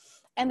cameras,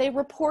 and they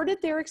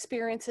reported their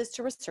experiences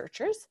to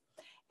researchers.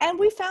 And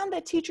we found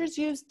that teachers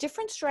used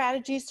different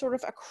strategies sort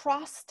of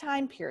across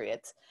time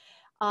periods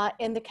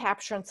in the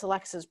capture and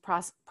selections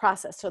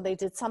process. So they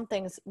did some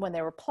things when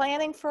they were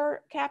planning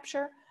for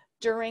capture,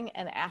 during,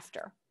 and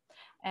after.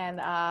 And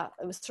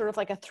it was sort of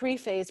like a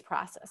 3-phase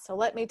process. So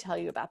let me tell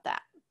you about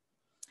that.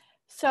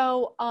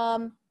 So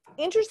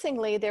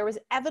interestingly, there was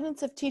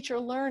evidence of teacher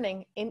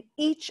learning in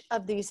each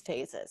of these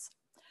phases.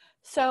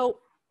 So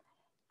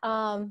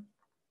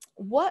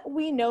what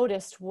we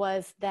noticed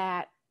was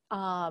that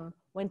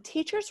when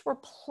teachers were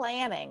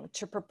planning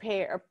to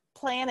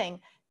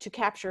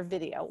capture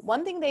video,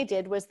 one thing they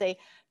did was they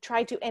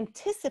tried to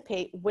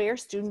anticipate where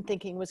student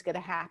thinking was going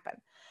to happen.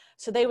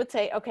 So they would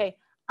say, okay,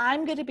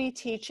 I'm going to be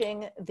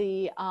teaching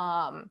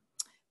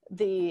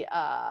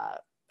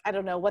I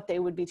don't know what they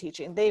would be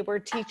teaching. They were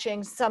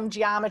teaching some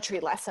geometry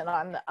lesson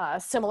on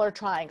similar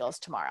triangles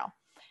tomorrow.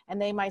 And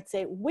they might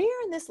say,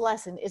 where in this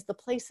lesson is the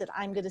place that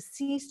I'm going to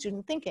see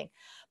student thinking?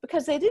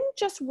 Because they didn't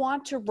just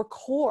want to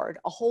record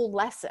a whole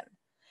lesson.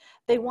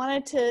 They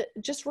wanted to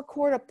just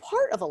record a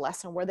part of a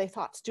lesson where they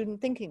thought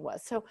student thinking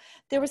was. So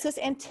there was this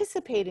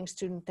anticipating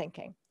student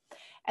thinking.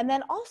 And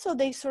then also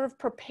they sort of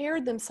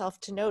prepared themselves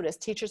to notice.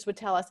 Teachers would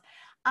tell us,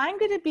 I'm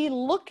going to be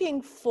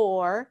looking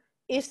for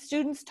if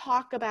students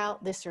talk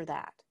about this or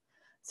that.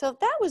 So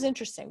that was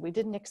interesting. We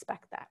didn't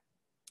expect that.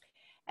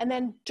 And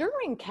then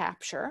during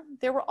capture,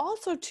 there were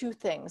also 2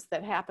 things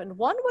that happened.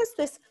 One was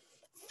this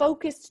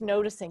focused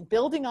noticing,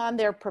 building on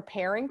their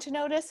preparing to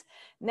notice.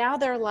 Now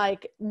they're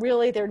like,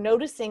 really, their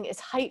noticing is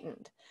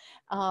heightened.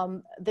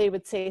 They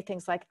would say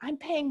things like, I'm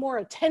paying more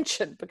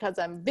attention because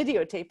I'm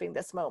videotaping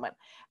this moment.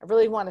 I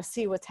really want to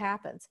see what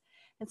happens.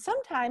 And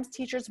sometimes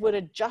teachers would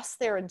adjust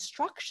their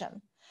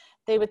instruction.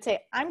 They would say,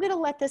 I'm going to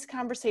let this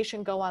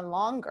conversation go on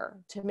longer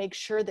to make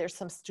sure there's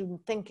some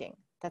student thinking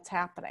that's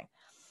happening.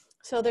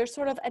 So they're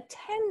sort of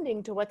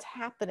attending to what's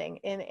happening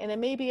in a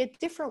maybe a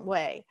different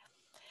way.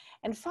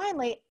 And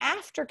finally,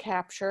 after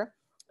capture,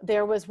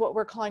 there was what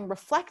we're calling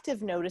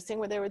reflective noticing,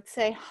 where they would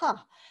say,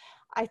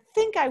 I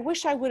think I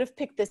wish I would have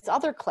picked this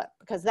other clip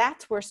because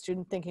that's where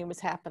student thinking was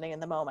happening in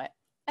the moment.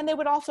 And they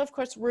would also, of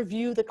course,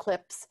 review the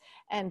clips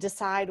and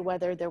decide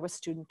whether there was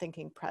student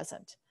thinking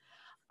present.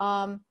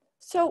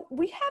 So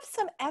we have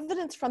some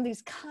evidence from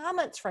these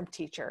comments from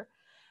teacher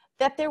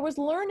that there was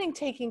learning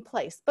taking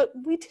place, but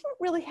we didn't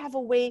really have a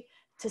way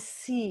to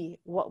see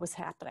what was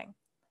happening.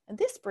 And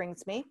this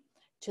brings me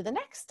to the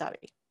next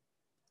study,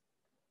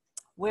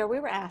 where we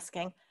were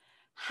asking,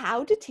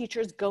 how do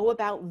teachers go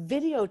about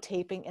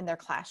videotaping in their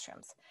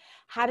classrooms?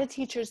 How do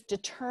teachers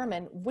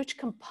determine which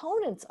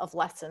components of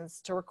lessons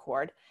to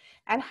record?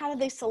 And how do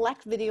they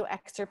select video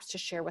excerpts to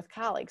share with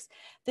colleagues?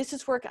 This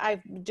is work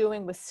I've been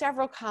doing with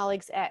several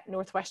colleagues at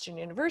Northwestern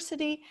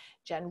University: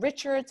 Jen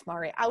Richards,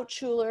 Mari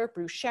Outschuler,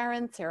 Bruce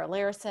Sherin, Sarah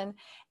Larison,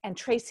 and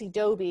Tracy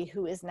Doby,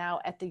 who is now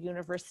at the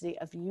University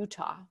of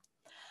Utah.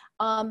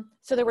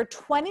 So there were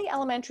 20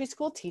 elementary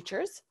school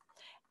teachers,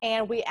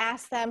 and we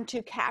asked them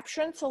to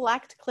capture and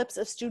select clips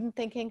of student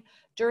thinking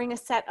during a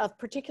set of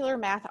particular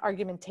math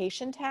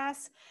argumentation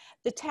tasks.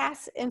 The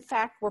tasks, in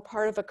fact, were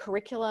part of a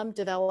curriculum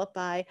developed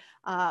by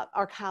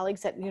our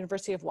colleagues at the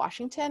University of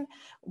Washington.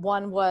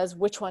 One was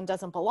which one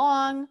doesn't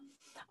belong.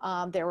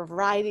 There were a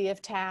variety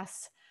of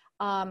tasks.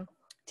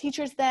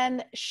 Teachers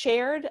then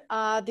shared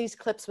these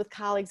clips with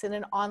colleagues in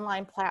an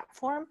online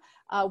platform.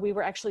 We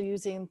were actually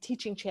using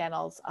Teaching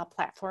Channel's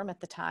platform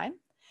at the time.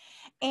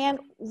 And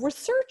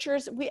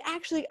researchers, we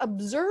actually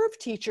observed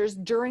teachers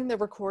during the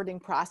recording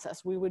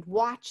process. We would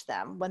watch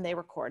them when they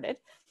recorded.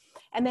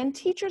 And then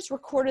teachers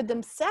recorded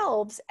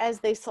themselves as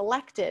they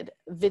selected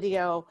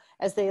video,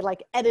 as they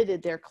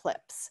edited their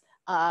clips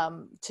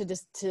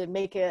to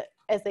make it,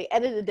 as they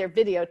edited their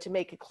video to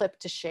make a clip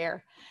to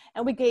share.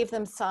 And we gave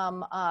them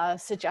some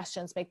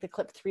suggestions, make the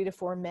clip 3 to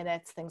 4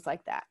 minutes, things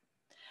like that.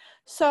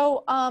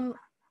 So,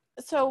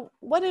 so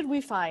what did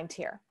we find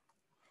here?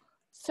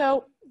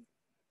 So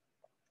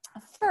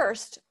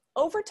first,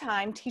 over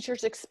time,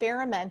 teachers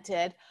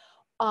experimented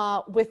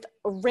with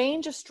a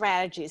range of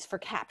strategies for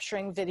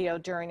capturing video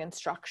during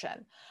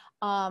instruction.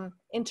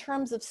 In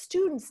terms of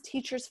students,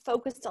 teachers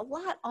focused a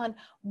lot on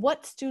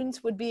what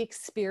students would be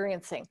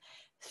experiencing.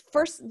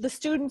 First, the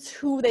students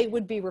who they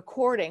would be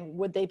recording,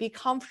 would they be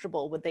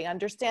comfortable? Would they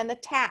understand the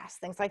task?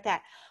 Things like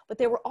that. But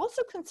they were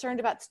also concerned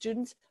about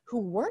students who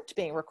weren't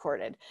being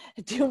recorded.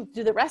 Do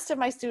the rest of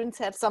my students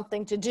have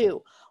something to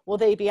do? Will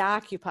they be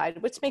occupied?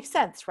 Which makes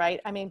sense, right?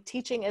 I mean,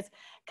 teaching is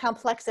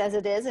complex as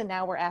it is, and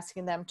now we're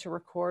asking them to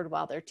record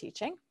while they're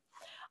teaching.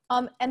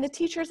 And the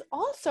teachers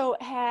also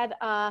had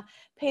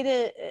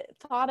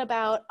thought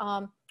about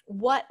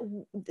what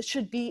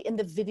should be in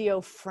the video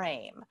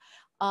frame.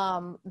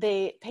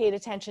 They paid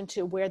attention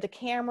to where the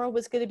camera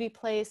was going to be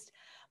placed.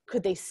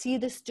 Could they see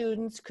the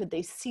students? Could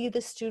they see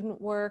the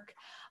student work?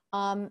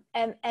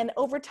 And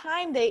over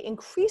time, they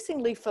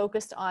increasingly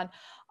focused on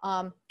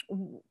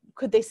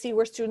could they see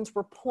where students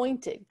were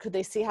pointed? Could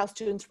they see how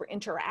students were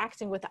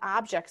interacting with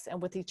objects and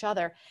with each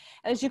other?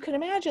 And as you can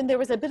imagine, there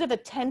was a bit of a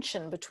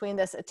tension between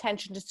this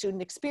attention to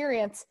student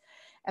experience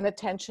and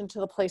attention to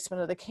the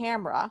placement of the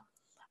camera.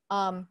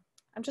 I'm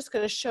just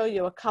going to show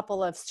you a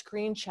couple of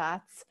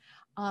screenshots.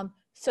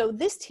 So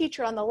this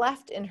teacher on the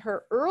left, in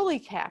her early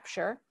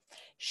capture,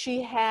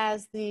 she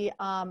has the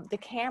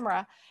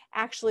camera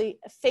actually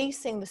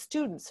facing the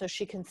students so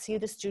she can see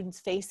the students'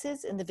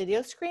 faces in the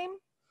video screen.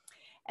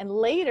 And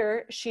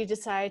later she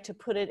decided to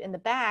put it in the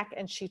back,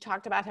 and she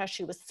talked about how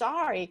she was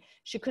sorry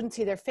she couldn't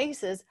see their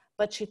faces,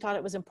 but she thought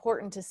it was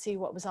important to see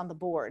what was on the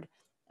board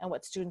and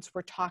what students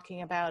were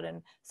talking about.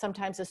 And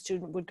sometimes a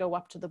student would go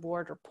up to the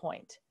board or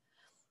point.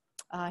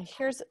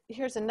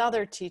 Here's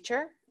another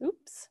teacher.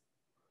 Oops.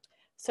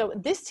 So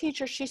this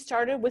teacher, she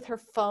started with her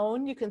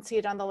phone. You can see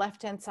it on the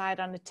left-hand side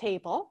on the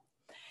table.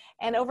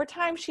 And over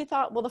time, she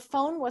thought, well, the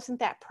phone wasn't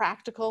that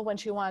practical when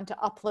she wanted to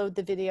upload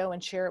the video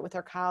and share it with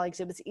her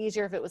colleagues. It was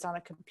easier if it was on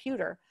a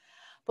computer.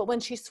 But when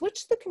she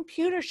switched the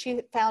computer,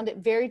 she found it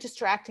very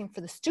distracting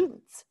for the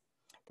students,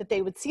 that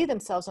they would see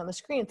themselves on the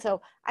screen.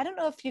 So I don't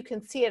know if you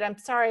can see it. I'm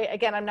sorry,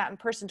 again, I'm not in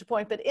person to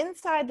point, but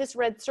inside this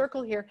red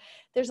circle here,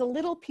 there's a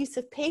little piece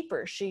of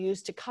paper she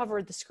used to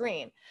cover the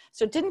screen.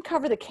 So it didn't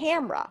cover the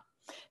camera.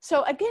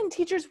 So again,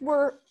 teachers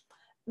were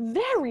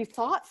very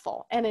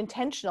thoughtful and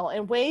intentional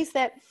in ways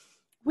that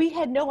we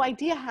had no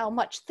idea how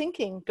much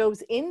thinking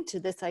goes into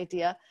this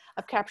idea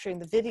of capturing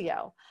the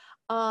video.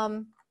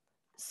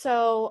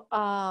 So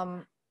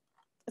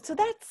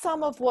that's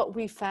some of what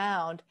we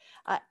found.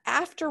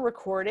 After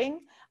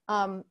recording,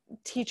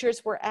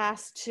 teachers were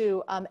asked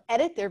to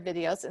edit their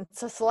videos and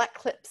to select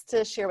clips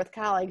to share with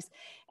colleagues.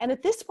 And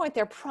at this point,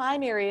 their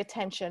primary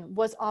attention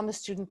was on the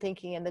student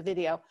thinking in the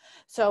video.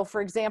 So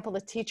for example,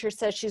 the teacher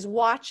says she's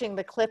watching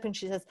the clip and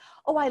she says,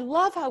 oh, I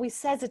love how he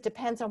says it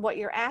depends on what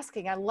you're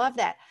asking. I love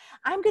that.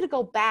 I'm going to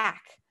go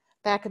back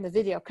in the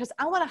video because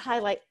I want to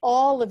highlight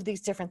all of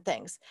these different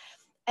things.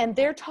 And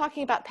they're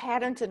talking about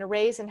patterns and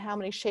arrays and how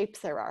many shapes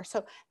there are.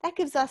 So that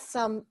gives us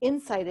some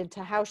insight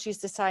into how she's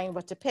deciding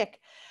what to pick.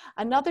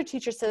 Another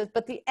teacher says,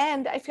 but the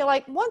end, I feel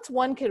like once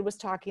one kid was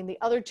talking, the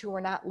other two were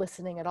not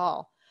listening at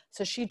all.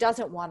 So she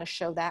doesn't want to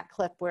show that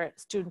clip where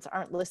students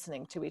aren't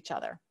listening to each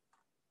other.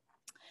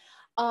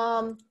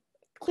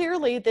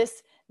 Clearly,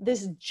 this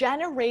this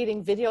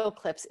generating video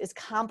clips is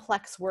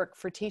complex work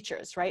for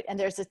teachers, right? And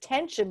there's a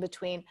tension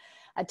between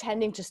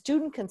attending to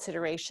student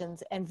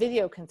considerations and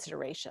video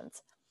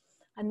considerations.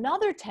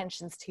 Another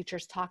tensions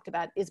teachers talked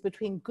about is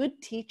between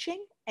good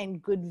teaching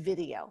and good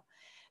video.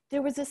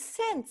 There was a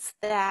sense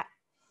that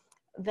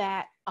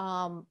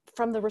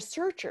from the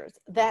researchers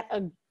that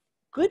a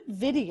good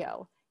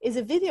video is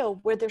a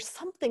video where there's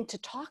something to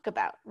talk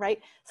about,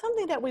 right?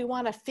 Something that we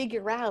want to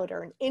figure out,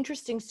 or an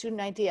interesting student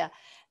idea.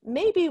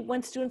 Maybe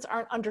when students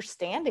aren't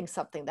understanding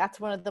something, that's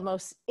one of the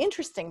most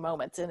interesting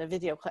moments in a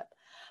video clip.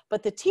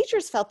 But the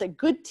teachers felt that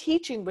good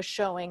teaching was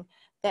showing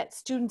that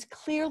students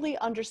clearly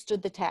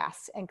understood the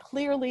tasks and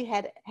clearly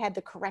had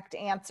the correct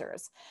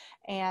answers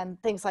and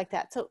things like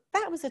that. So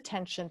that was a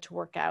tension to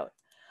work out.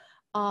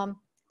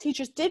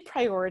 Teachers did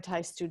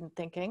prioritize student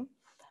thinking,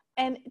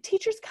 and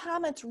teachers'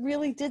 comments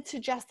really did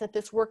suggest that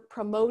this work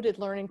promoted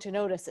learning to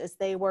notice as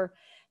they were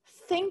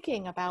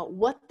thinking about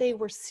what they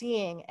were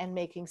seeing and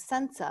making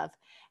sense of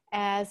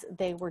as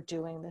they were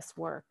doing this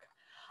work.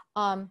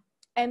 And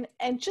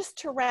just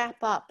to wrap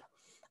up,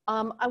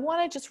 I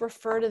want to just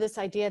refer to this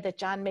idea that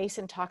John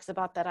Mason talks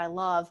about that I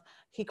love.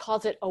 He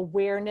calls it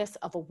awareness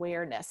of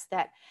awareness,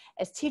 that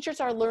as teachers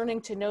are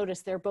learning to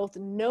notice, they're both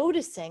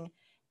noticing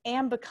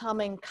and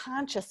becoming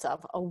conscious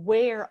of,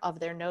 aware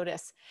of their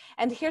notice.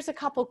 And here's a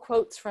couple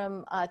quotes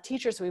from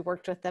teachers we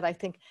worked with that I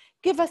think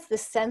give us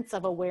this sense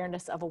of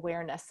awareness of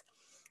awareness.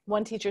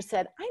 One teacher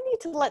said, "I need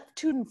to let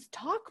students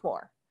talk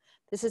more."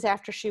 This is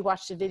after she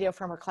watched a video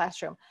from her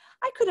classroom.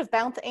 "I could have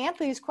bounced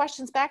Anthony's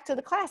questions back to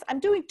the class. I'm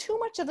doing too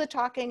much of the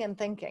talking and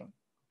thinking."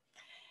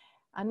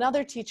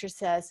 Another teacher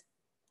says,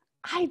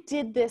 I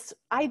did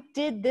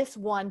this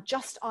one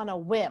just on a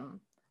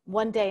whim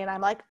one day, and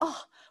I'm like,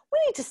 oh, we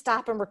need to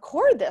stop and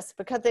record this,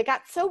 because they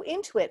got so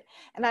into it.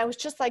 And I was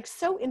just like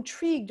so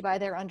intrigued by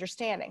their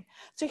understanding.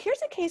 So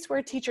here's a case where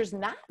a teacher's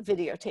not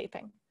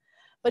videotaping,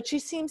 but she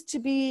seems to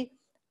be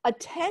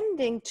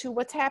attending to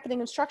what's happening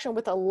in instruction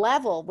with a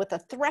level, with a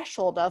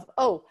threshold of,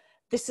 oh,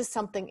 this is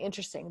something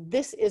interesting.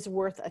 This is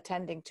worth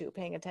attending to,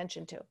 paying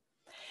attention to.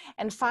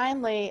 And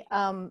finally,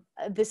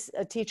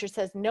 a teacher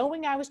says,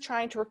 knowing I was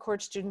trying to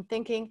record student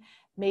thinking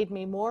made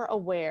me more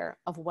aware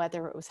of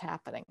whether it was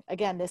happening.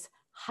 Again, this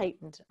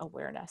heightened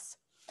awareness.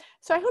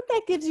 So I hope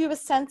that gives you a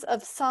sense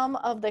of some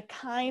of the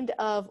kind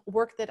of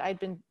work that I've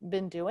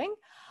been doing.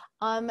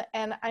 And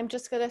I'm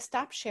just going to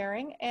stop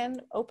sharing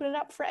and open it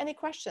up for any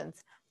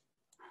questions.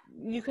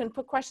 You can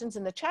put questions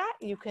in the chat,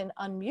 you can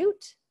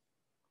unmute,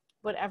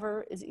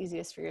 whatever is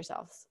easiest for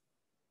yourselves.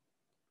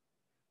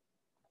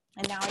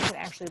 And now I can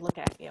actually look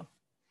at you.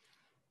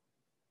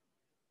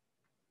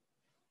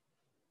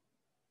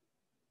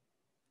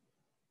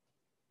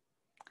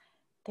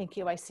 Thank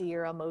you, I see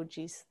your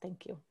emojis,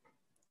 thank you.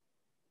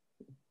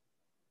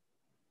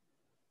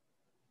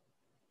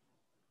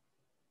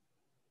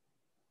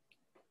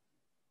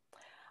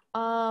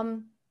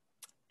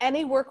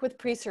 Any work with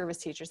pre-service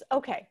teachers?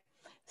 Okay.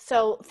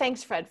 So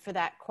thanks, Fred, for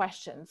that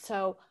question.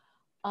 So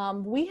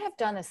we have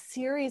done a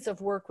series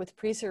of work with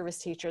pre-service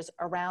teachers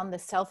around the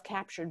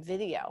self-captured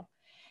video.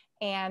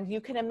 And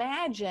you can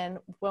imagine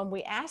when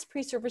we ask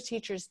pre-service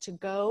teachers to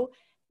go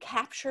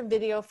capture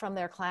video from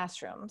their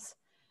classrooms,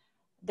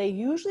 they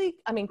usually,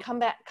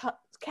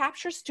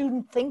 capture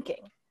student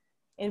thinking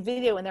in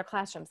video in their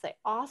classrooms. They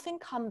often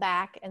come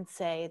back and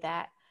say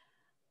that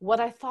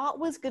what I thought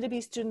was going to be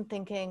student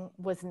thinking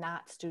was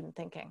not student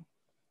thinking.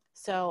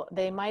 So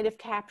they might have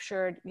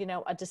captured,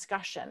 a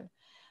discussion,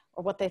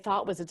 or what they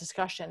thought was a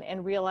discussion,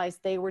 and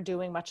realized they were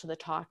doing much of the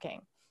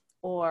talking,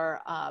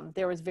 or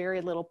there was very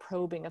little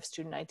probing of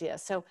student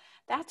ideas. So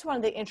that's one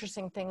of the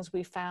interesting things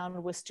we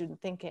found with student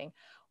thinking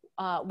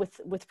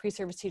with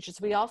pre-service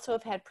teachers. We also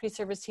have had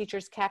pre-service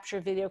teachers capture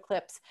video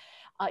clips,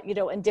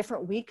 in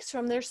different weeks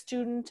from their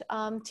student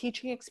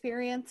teaching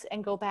experience,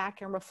 and go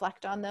back and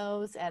reflect on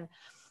those. And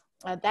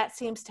that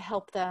seems to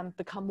help them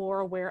become more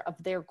aware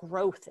of their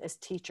growth as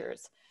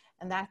teachers.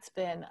 And that's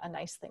been a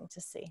nice thing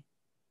to see.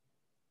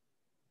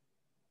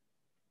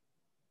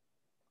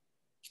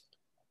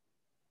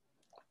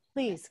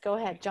 Please go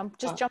ahead, jump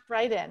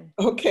right in.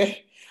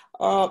 Okay,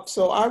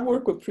 so I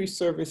work with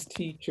pre-service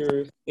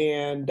teachers,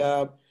 and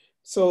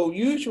so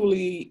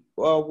usually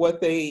what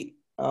they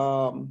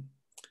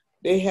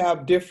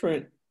have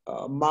different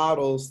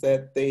models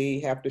that they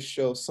have to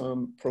show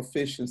some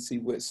proficiency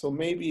with. So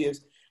maybe it's,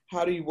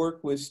 how do you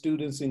work with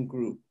students in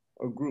group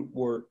or group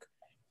work?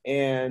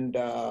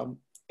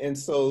 And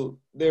so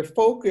their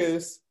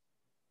focus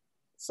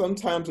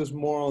sometimes is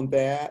more on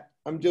that.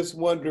 I'm just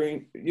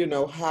wondering,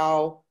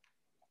 how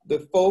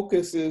the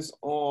focus is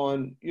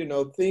on,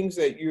 things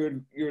that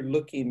you're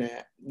looking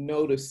at,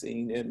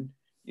 noticing, and,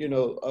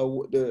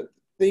 the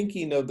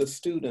thinking of the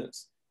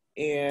students.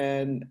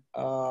 And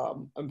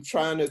I'm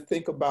trying to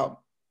think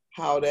about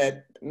how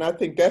that, and I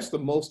think that's the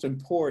most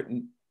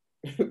important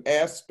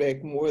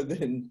aspect, more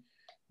than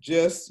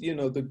just,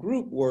 the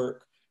group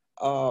work.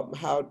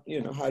 How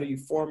do you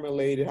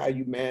formulate it, how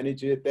you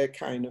manage it, that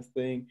kind of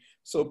thing.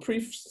 So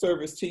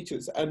pre-service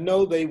teachers, I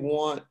know they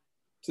want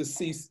to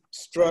see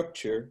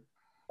structure,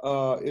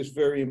 is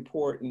very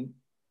important.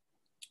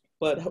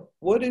 But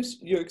what is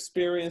your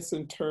experience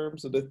in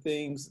terms of the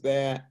things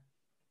that,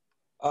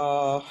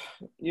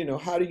 you know,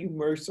 how do you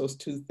merge those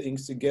two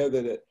things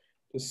together, that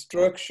the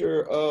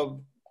structure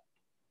of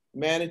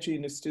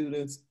managing the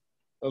students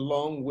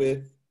along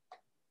with,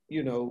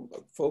 you know,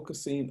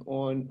 focusing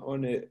on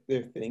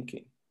their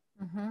thinking?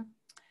 Mm-hmm.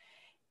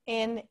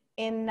 In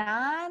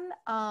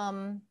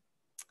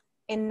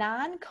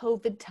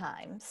non-COVID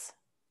times,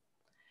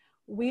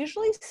 we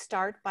usually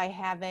start by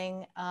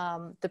having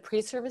the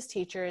pre-service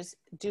teachers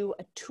do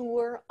a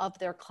tour of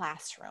their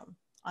classroom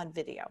on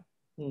video.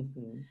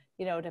 Mm-hmm.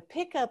 You know, to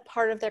pick a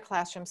part of their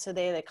classroom so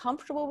they're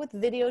comfortable with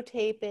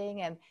videotaping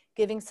and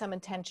giving some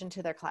attention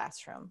to their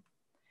classroom.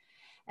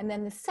 And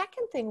then the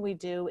second thing we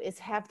do is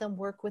have them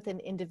work with an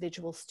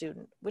individual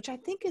student, which I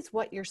think is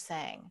what you're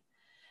saying,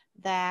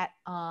 that,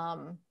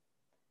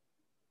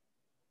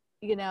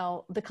 you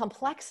know, the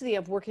complexity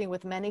of working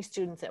with many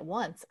students at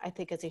once, I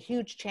think is a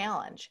huge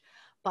challenge,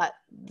 but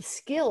the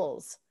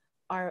skills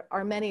are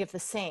many of the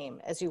same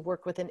as you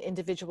work with an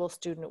individual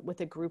student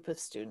with a group of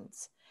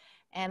students.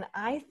 And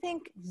I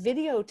think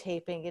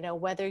videotaping, you know,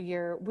 whether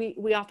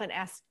we often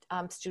ask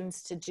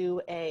students to do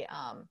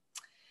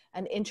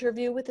an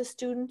interview with a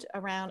student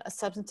around a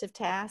substantive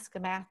task, a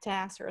math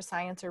task or a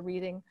science or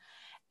reading.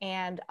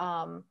 And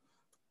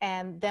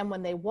then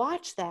when they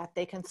watch that,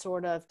 they can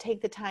sort of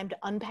take the time to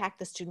unpack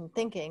the student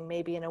thinking,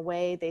 maybe in a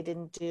way they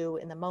didn't do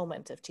in the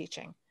moment of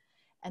teaching,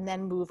 and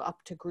then move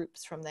up to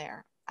groups from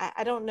there.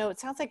 I don't know, it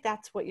sounds like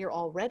that's what you're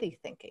already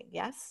thinking,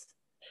 yes?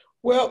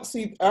 Well,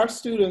 see, our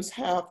students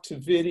have to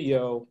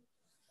video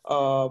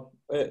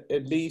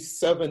at least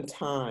 7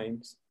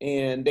 times,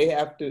 and they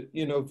have to,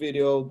 you know,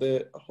 video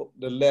the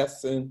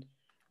lesson,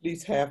 at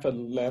least half of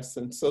the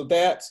lesson. So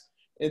that's,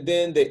 and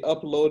then they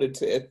upload it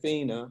to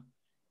Athena,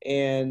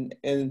 and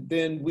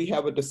then we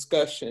have a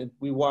discussion.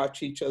 We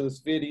watch each other's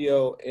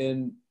video,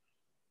 and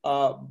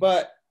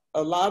but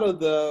a lot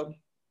of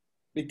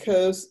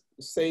because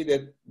say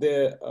that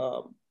the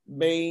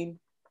main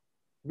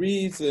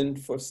reason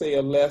for, say,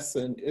 a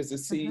lesson is to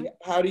see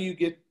how do you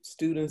get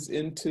students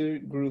into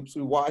groups.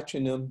 We're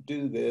watching them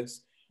do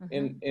this,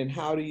 and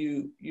how do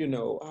you, you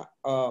know,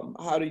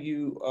 how do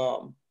you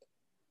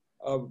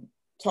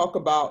talk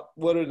about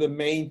what are the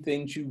main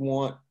things you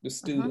want the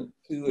student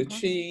to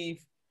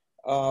achieve,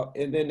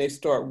 and then they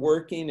start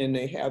working, and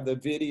they have the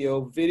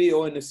video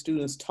and the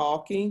students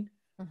talking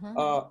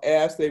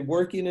as they're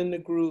working in the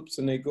groups,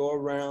 and they go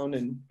around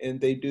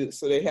and they do,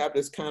 so they have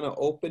this kind of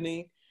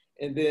opening.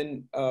 And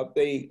then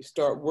they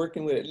start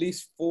working with at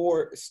least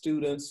 4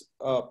 students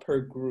per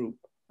group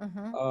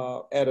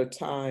at a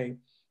time.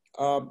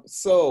 I'm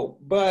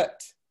thinking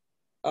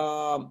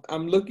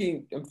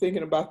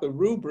about the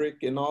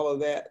rubric and all of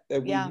that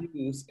we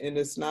use, and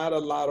it's not a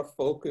lot of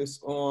focus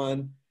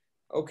on,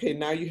 okay,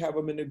 now you have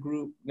them in a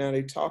group, now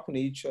they're talking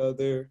to each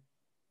other,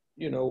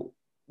 you know,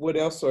 what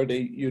else are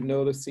you're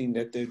noticing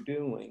that they're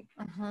doing?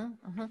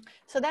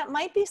 So that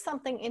might be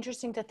something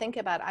interesting to think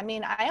about. I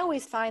mean, I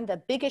always find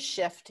the biggest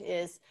shift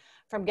is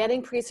from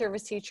getting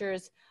pre-service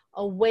teachers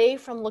away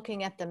from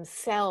looking at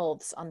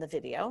themselves on the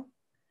video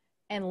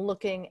and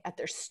looking at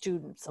their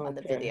students on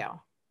the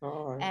video.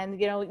 All right. And,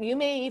 you know, you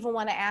may even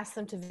want to ask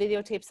them to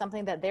videotape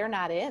something that they're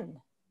not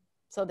in.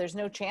 So there's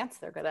no chance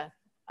they're going to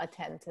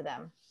attend to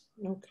them.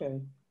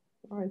 Okay.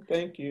 All right,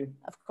 thank you.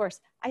 Of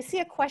course. I see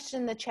a question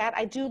in the chat.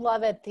 I do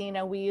love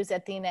Athena. We use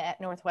Athena at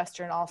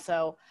Northwestern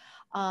also.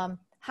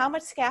 How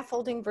much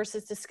scaffolding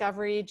versus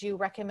discovery do you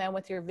recommend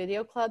with your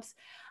video clubs?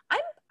 I'm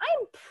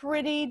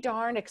pretty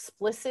darn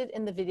explicit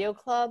in the video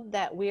club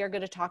that we are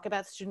going to talk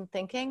about student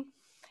thinking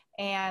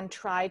and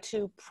try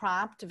to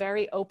prompt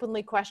very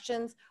openly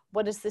questions.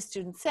 What is the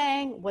student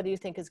saying? What do you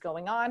think is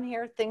going on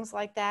here? Things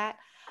like that.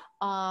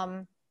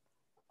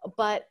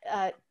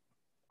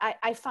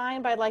 I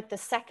find by like the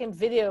second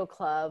video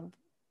club,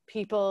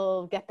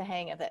 people get the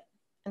hang of it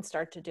and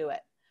start to do it.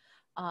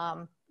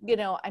 You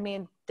know, I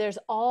mean, there's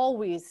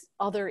always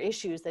other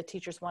issues that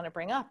teachers want to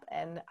bring up.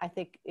 And I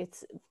think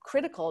it's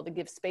critical to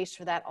give space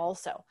for that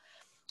also.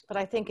 But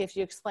I think if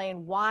you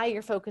explain why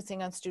you're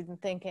focusing on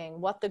student thinking,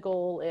 what the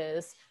goal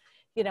is,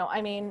 you know,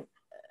 I mean,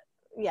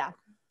 yeah.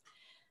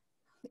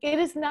 It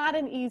is not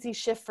an easy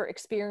shift for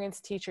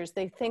experienced teachers.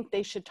 They think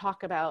they should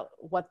talk about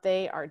what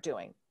they are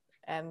doing.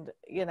 And,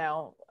 you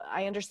know,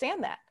 I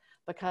understand that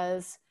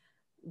because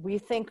we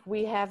think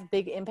we have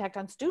big impact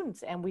on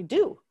students, and we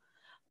do.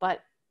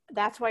 But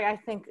that's why I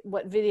think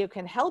what video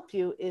can help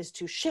you is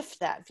to shift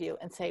that view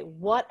and say,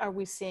 what are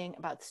we seeing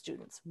about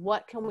students?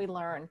 What can we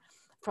learn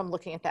from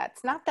looking at that?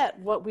 It's not that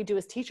what we do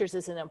as teachers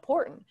isn't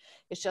important.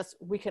 It's just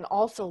we can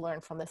also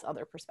learn from this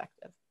other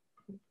perspective.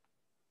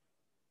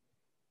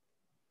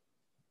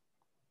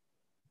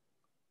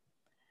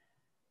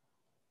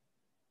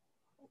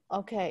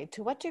 Okay,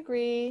 to what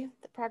degree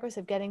the progress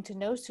of getting to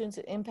know students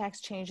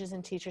impacts changes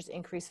in teachers'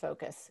 increased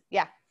focus?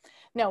 Yeah,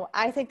 no,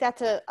 I think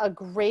that's a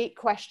great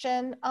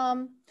question,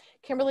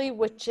 Kimberly,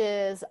 which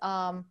is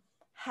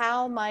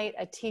how might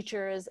a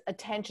teacher's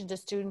attention to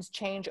students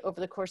change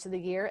over the course of the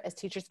year as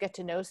teachers get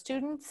to know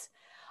students?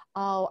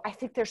 Oh, I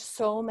think there's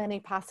so many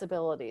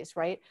possibilities,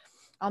 right?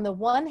 On the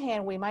one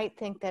hand, we might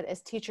think that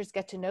as teachers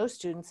get to know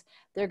students,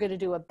 they're going to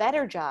do a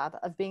better job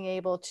of being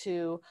able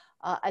to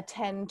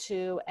attend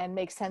to and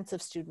make sense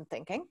of student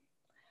thinking.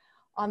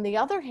 On the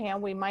other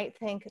hand, we might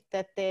think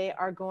that they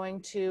are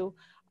going to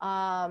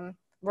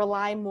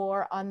rely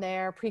more on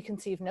their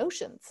preconceived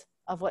notions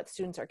of what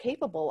students are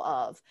capable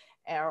of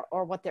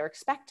or what they're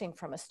expecting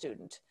from a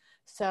student.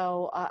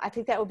 So I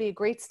think that would be a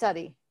great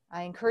study.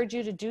 I encourage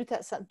you to do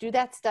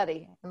that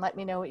study and let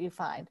me know what you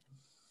find.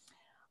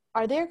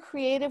 Are there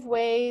creative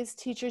ways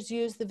teachers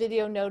use the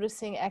video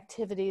noticing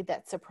activity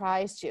that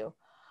surprised you?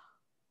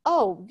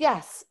 Oh,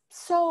 yes,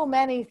 so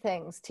many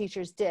things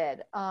teachers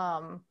did.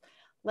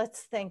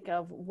 Let's think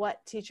of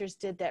what teachers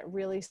did that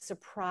really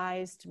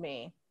surprised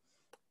me.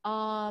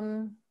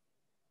 The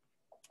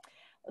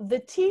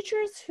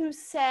teachers who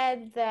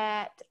said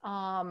that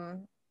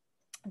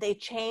they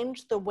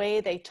changed the way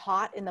they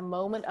taught in the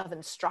moment of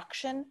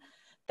instruction,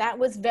 that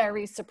was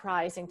very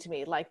surprising to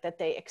me, like that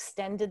they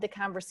extended the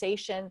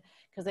conversation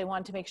because they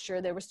wanted to make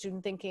sure there was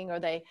student thinking, or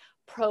they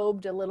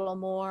probed a little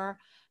more.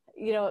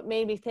 You know, it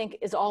made me think,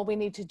 is all we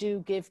need to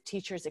do give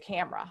teachers a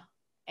camera?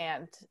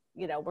 And,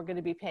 you know, we're going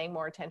to be paying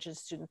more attention to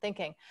student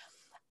thinking.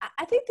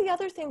 I think the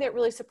other thing that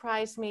really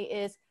surprised me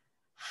is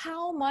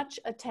how much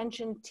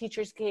attention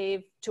teachers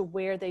gave to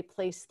where they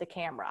placed the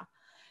camera.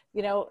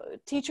 You know,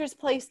 teachers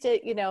placed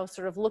it, you know,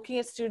 sort of looking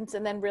at students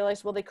and then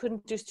realized, well, they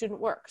couldn't do student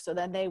work. So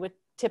then they would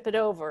tip it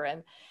over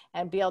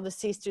and be able to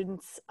see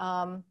students,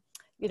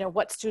 you know,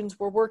 what students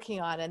were working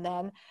on, and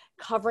then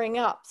covering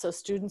up so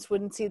students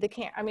wouldn't see the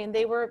camera. I mean,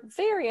 they were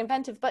very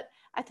inventive, but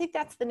I think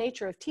that's the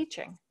nature of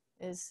teaching,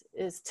 is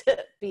to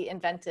be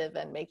inventive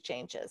and make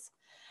changes.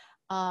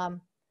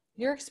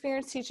 Your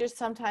experienced teachers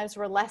sometimes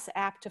were less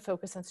apt to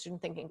focus on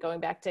student thinking. Going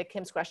back to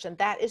Kim's question,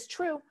 that is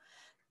true.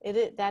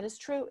 That is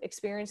true.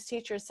 Experienced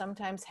teachers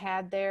sometimes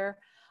had their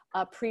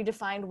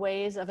predefined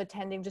ways of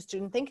attending to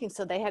student thinking,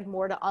 so they had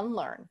more to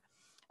unlearn.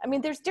 I mean,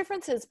 there's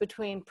differences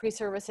between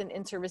pre-service and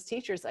in-service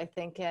teachers, I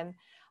think, and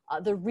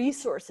the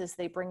resources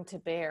they bring to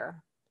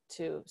bear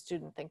to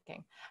student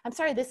thinking. I'm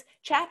sorry, this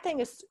chat thing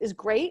is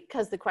great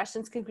because the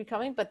questions can be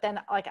coming, but then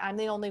like I'm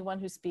the only one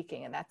who's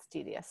speaking, and that's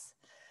tedious.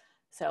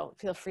 So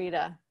feel free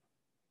to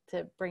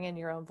bring in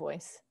your own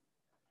voice.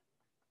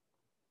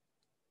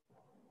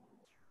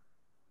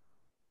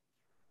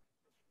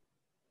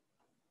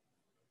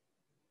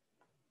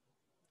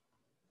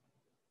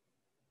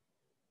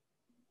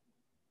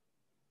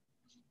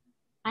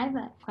 I have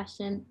a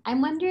question.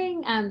 I'm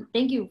wondering,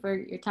 thank you for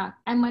your talk.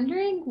 I'm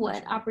wondering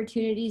what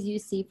opportunities you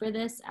see for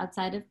this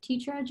outside of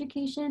teacher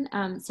education.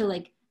 So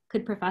like,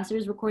 could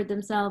professors record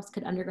themselves?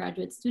 Could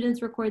undergraduate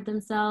students record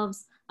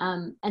themselves?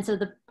 And so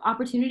the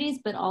opportunities,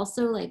 but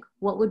also like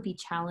what would be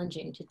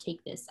challenging to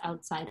take this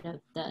outside of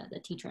the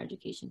teacher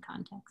education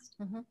context?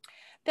 Mm-hmm.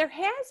 There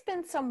has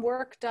been some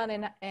work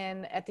done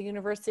at the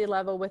university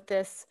level with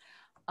this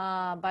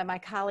by my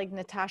colleague,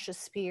 Natasha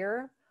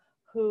Spear,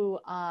 who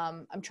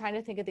I'm trying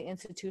to think of the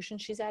institution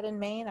she's at in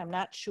Maine. I'm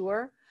not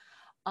sure.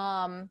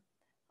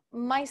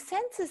 My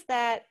sense is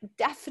that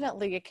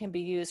definitely it can be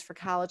used for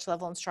college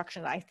level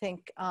instruction. I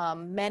think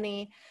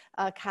many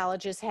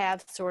colleges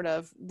have sort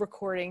of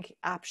recording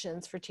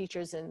options for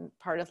teachers and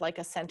part of like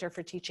a Center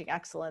for Teaching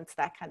Excellence,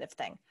 that kind of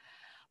thing.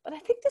 But I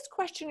think this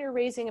question you're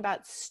raising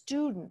about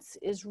students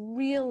is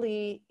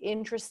really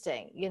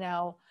interesting. You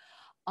know,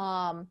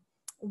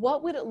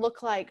 what would it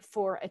look like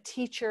for a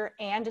teacher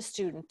and a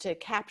student to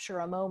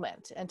capture a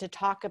moment and to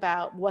talk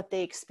about what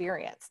they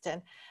experienced?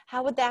 And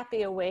how would that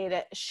be a way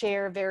to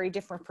share very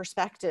different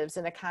perspectives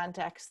in a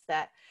context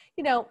that,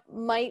 you know,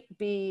 might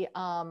be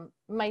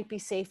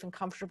safe and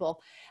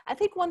comfortable? I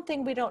think one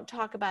thing we don't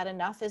talk about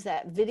enough is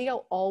that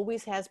video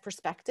always has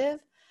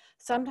perspective.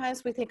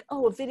 Sometimes we think,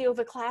 oh, a video of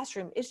a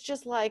classroom, it's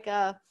just like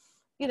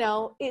you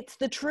know, it's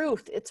the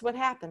truth, it's what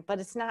happened, but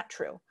it's not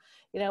true.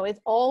 You know, it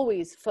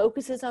always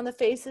focuses on the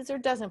faces or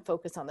doesn't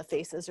focus on the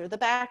faces, or the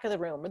back of the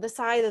room or the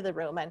side of the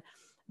room. And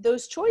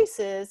those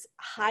choices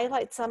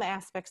highlight some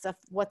aspects of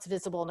what's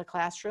visible in a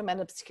classroom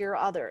and obscure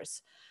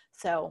others.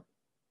 So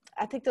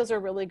I think those are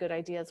really good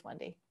ideas,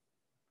 Wendy.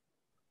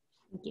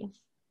 Thank you.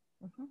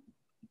 Mm-hmm.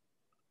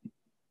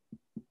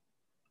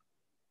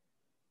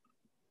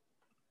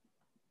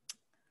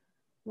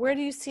 Where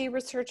do you see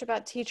research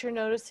about teacher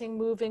noticing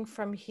moving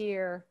from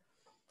here?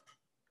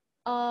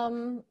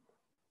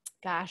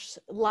 Gosh,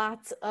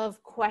 lots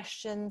of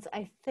questions.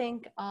 I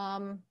think,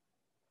 I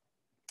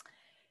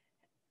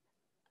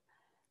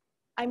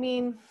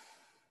mean,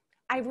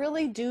 I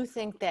really do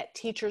think that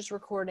teachers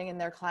recording in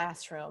their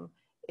classroom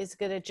is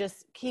going to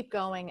just keep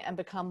going and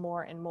become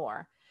more and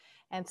more.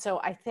 And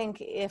so I think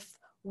if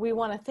we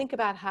want to think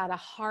about how to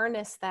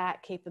harness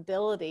that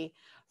capability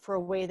for a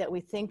way that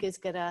we think is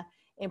going to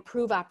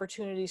improve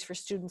opportunities for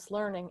students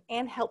learning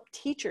and help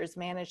teachers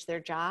manage their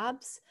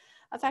jobs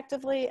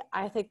effectively,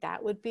 I think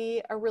that would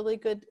be a really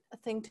good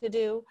thing to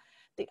do.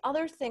 The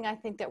other thing I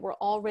think that we're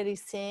already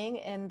seeing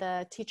in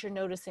the teacher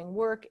noticing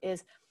work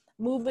is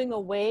moving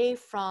away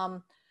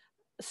from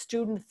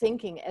student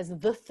thinking as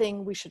the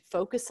thing we should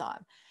focus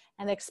on,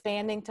 and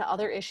expanding to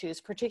other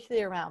issues,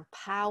 particularly around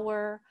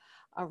power,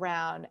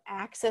 around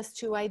access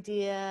to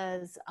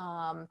ideas,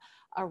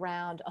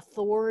 around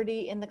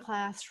authority in the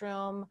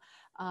classroom.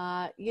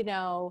 You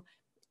know,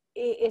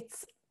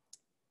 it's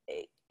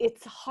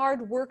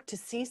hard work to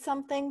see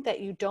something that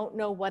you don't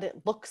know what it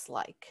looks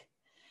like.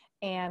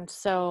 And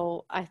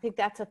so I think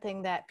that's a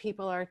thing that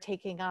people are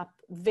taking up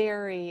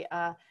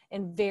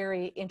in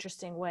very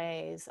interesting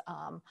ways.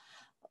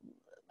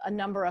 A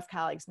number of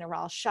colleagues,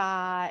 Naral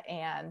Shah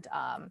and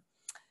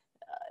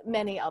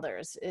many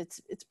others.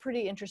 It's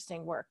pretty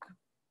interesting work.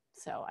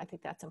 So I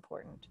think that's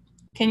important.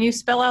 Can you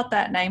spell out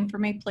that name for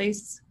me,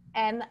 please?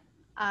 And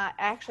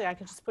actually, I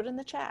can just put it in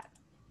the chat.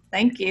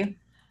 Thank you.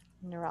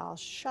 Naral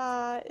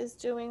Shah is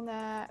doing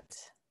that.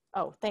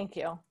 Oh, thank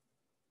you.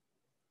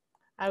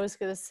 I was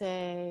going to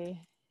say,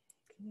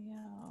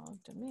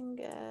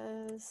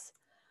 Dominguez.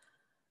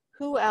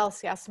 Who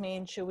else,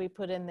 Yasmin, should we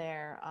put in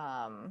there?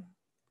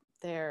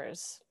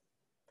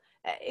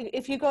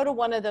 If you go to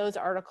one of those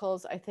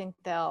articles, I think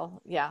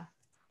they'll,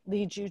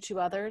 lead you to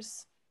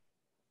others.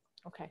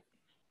 Okay.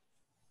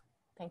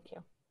 Thank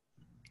you.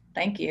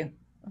 Thank you.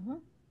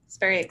 It's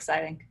very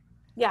exciting.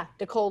 Yeah,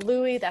 Nicole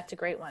Louie, that's a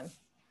great one.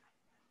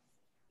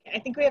 I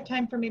think we have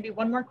time for maybe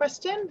one more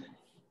question.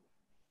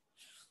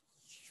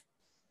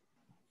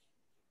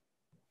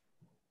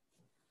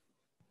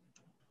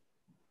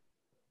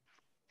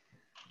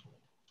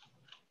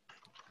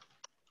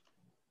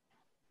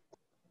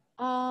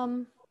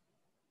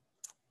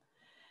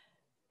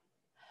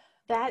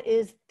 That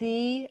is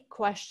the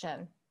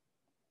question.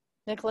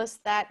 Nicholas,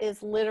 that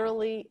is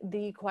literally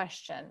the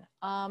question.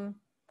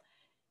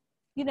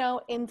 You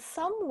know, in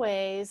some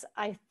ways,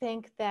 I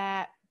think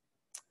that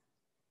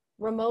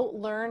remote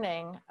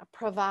learning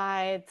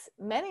provides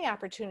many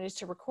opportunities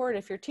to record.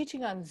 If you're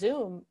teaching on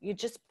Zoom, you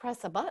just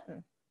press a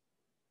button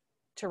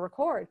to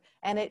record,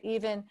 and it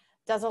even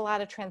does a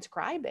lot of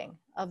transcribing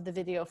of the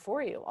video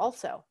for you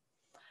also.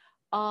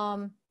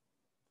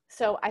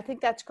 So I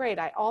think that's great.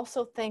 I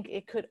also think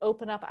it could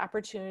open up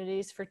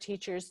opportunities for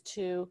teachers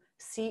to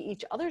see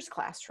each other's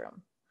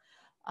classroom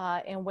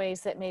in ways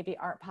that maybe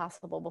aren't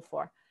possible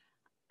before.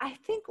 I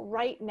think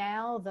right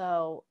now,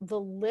 though, the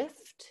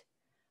lift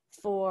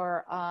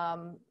for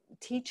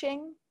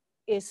teaching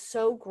is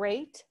so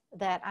great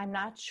that I'm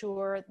not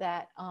sure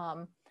that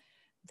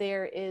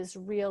there is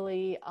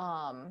really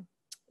I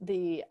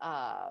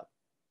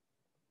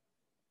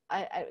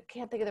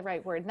can't think of the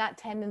right word, not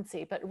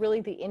tendency, but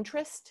really the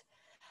interest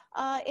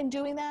in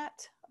doing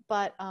that.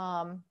 But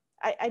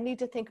I need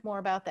to think more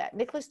about that.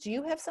 Nicholas, do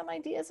you have some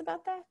ideas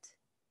about that?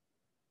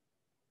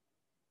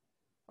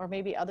 Or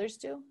maybe others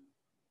do?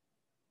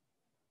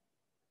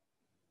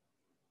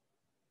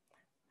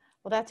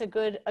 Well, that's a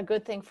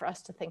good thing for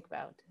us to think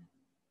about.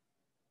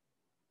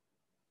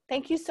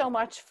 Thank you so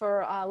much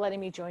for letting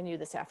me join you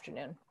this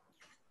afternoon.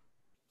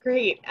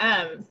 Great.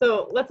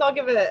 So let's all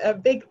give a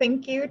big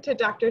thank you to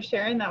Dr.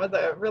 Sherin. That was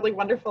a really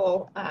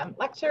wonderful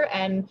lecture.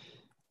 And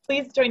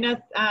please join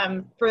us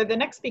for the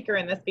next speaker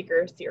in the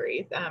speaker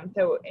series.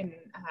 So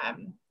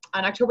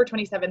on October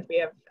 27th, we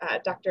have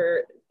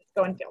Dr.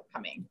 Schoenfield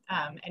coming,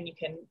 and you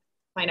can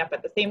sign up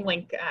at the same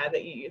link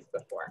that you used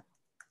before.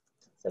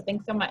 So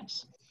thanks so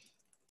much.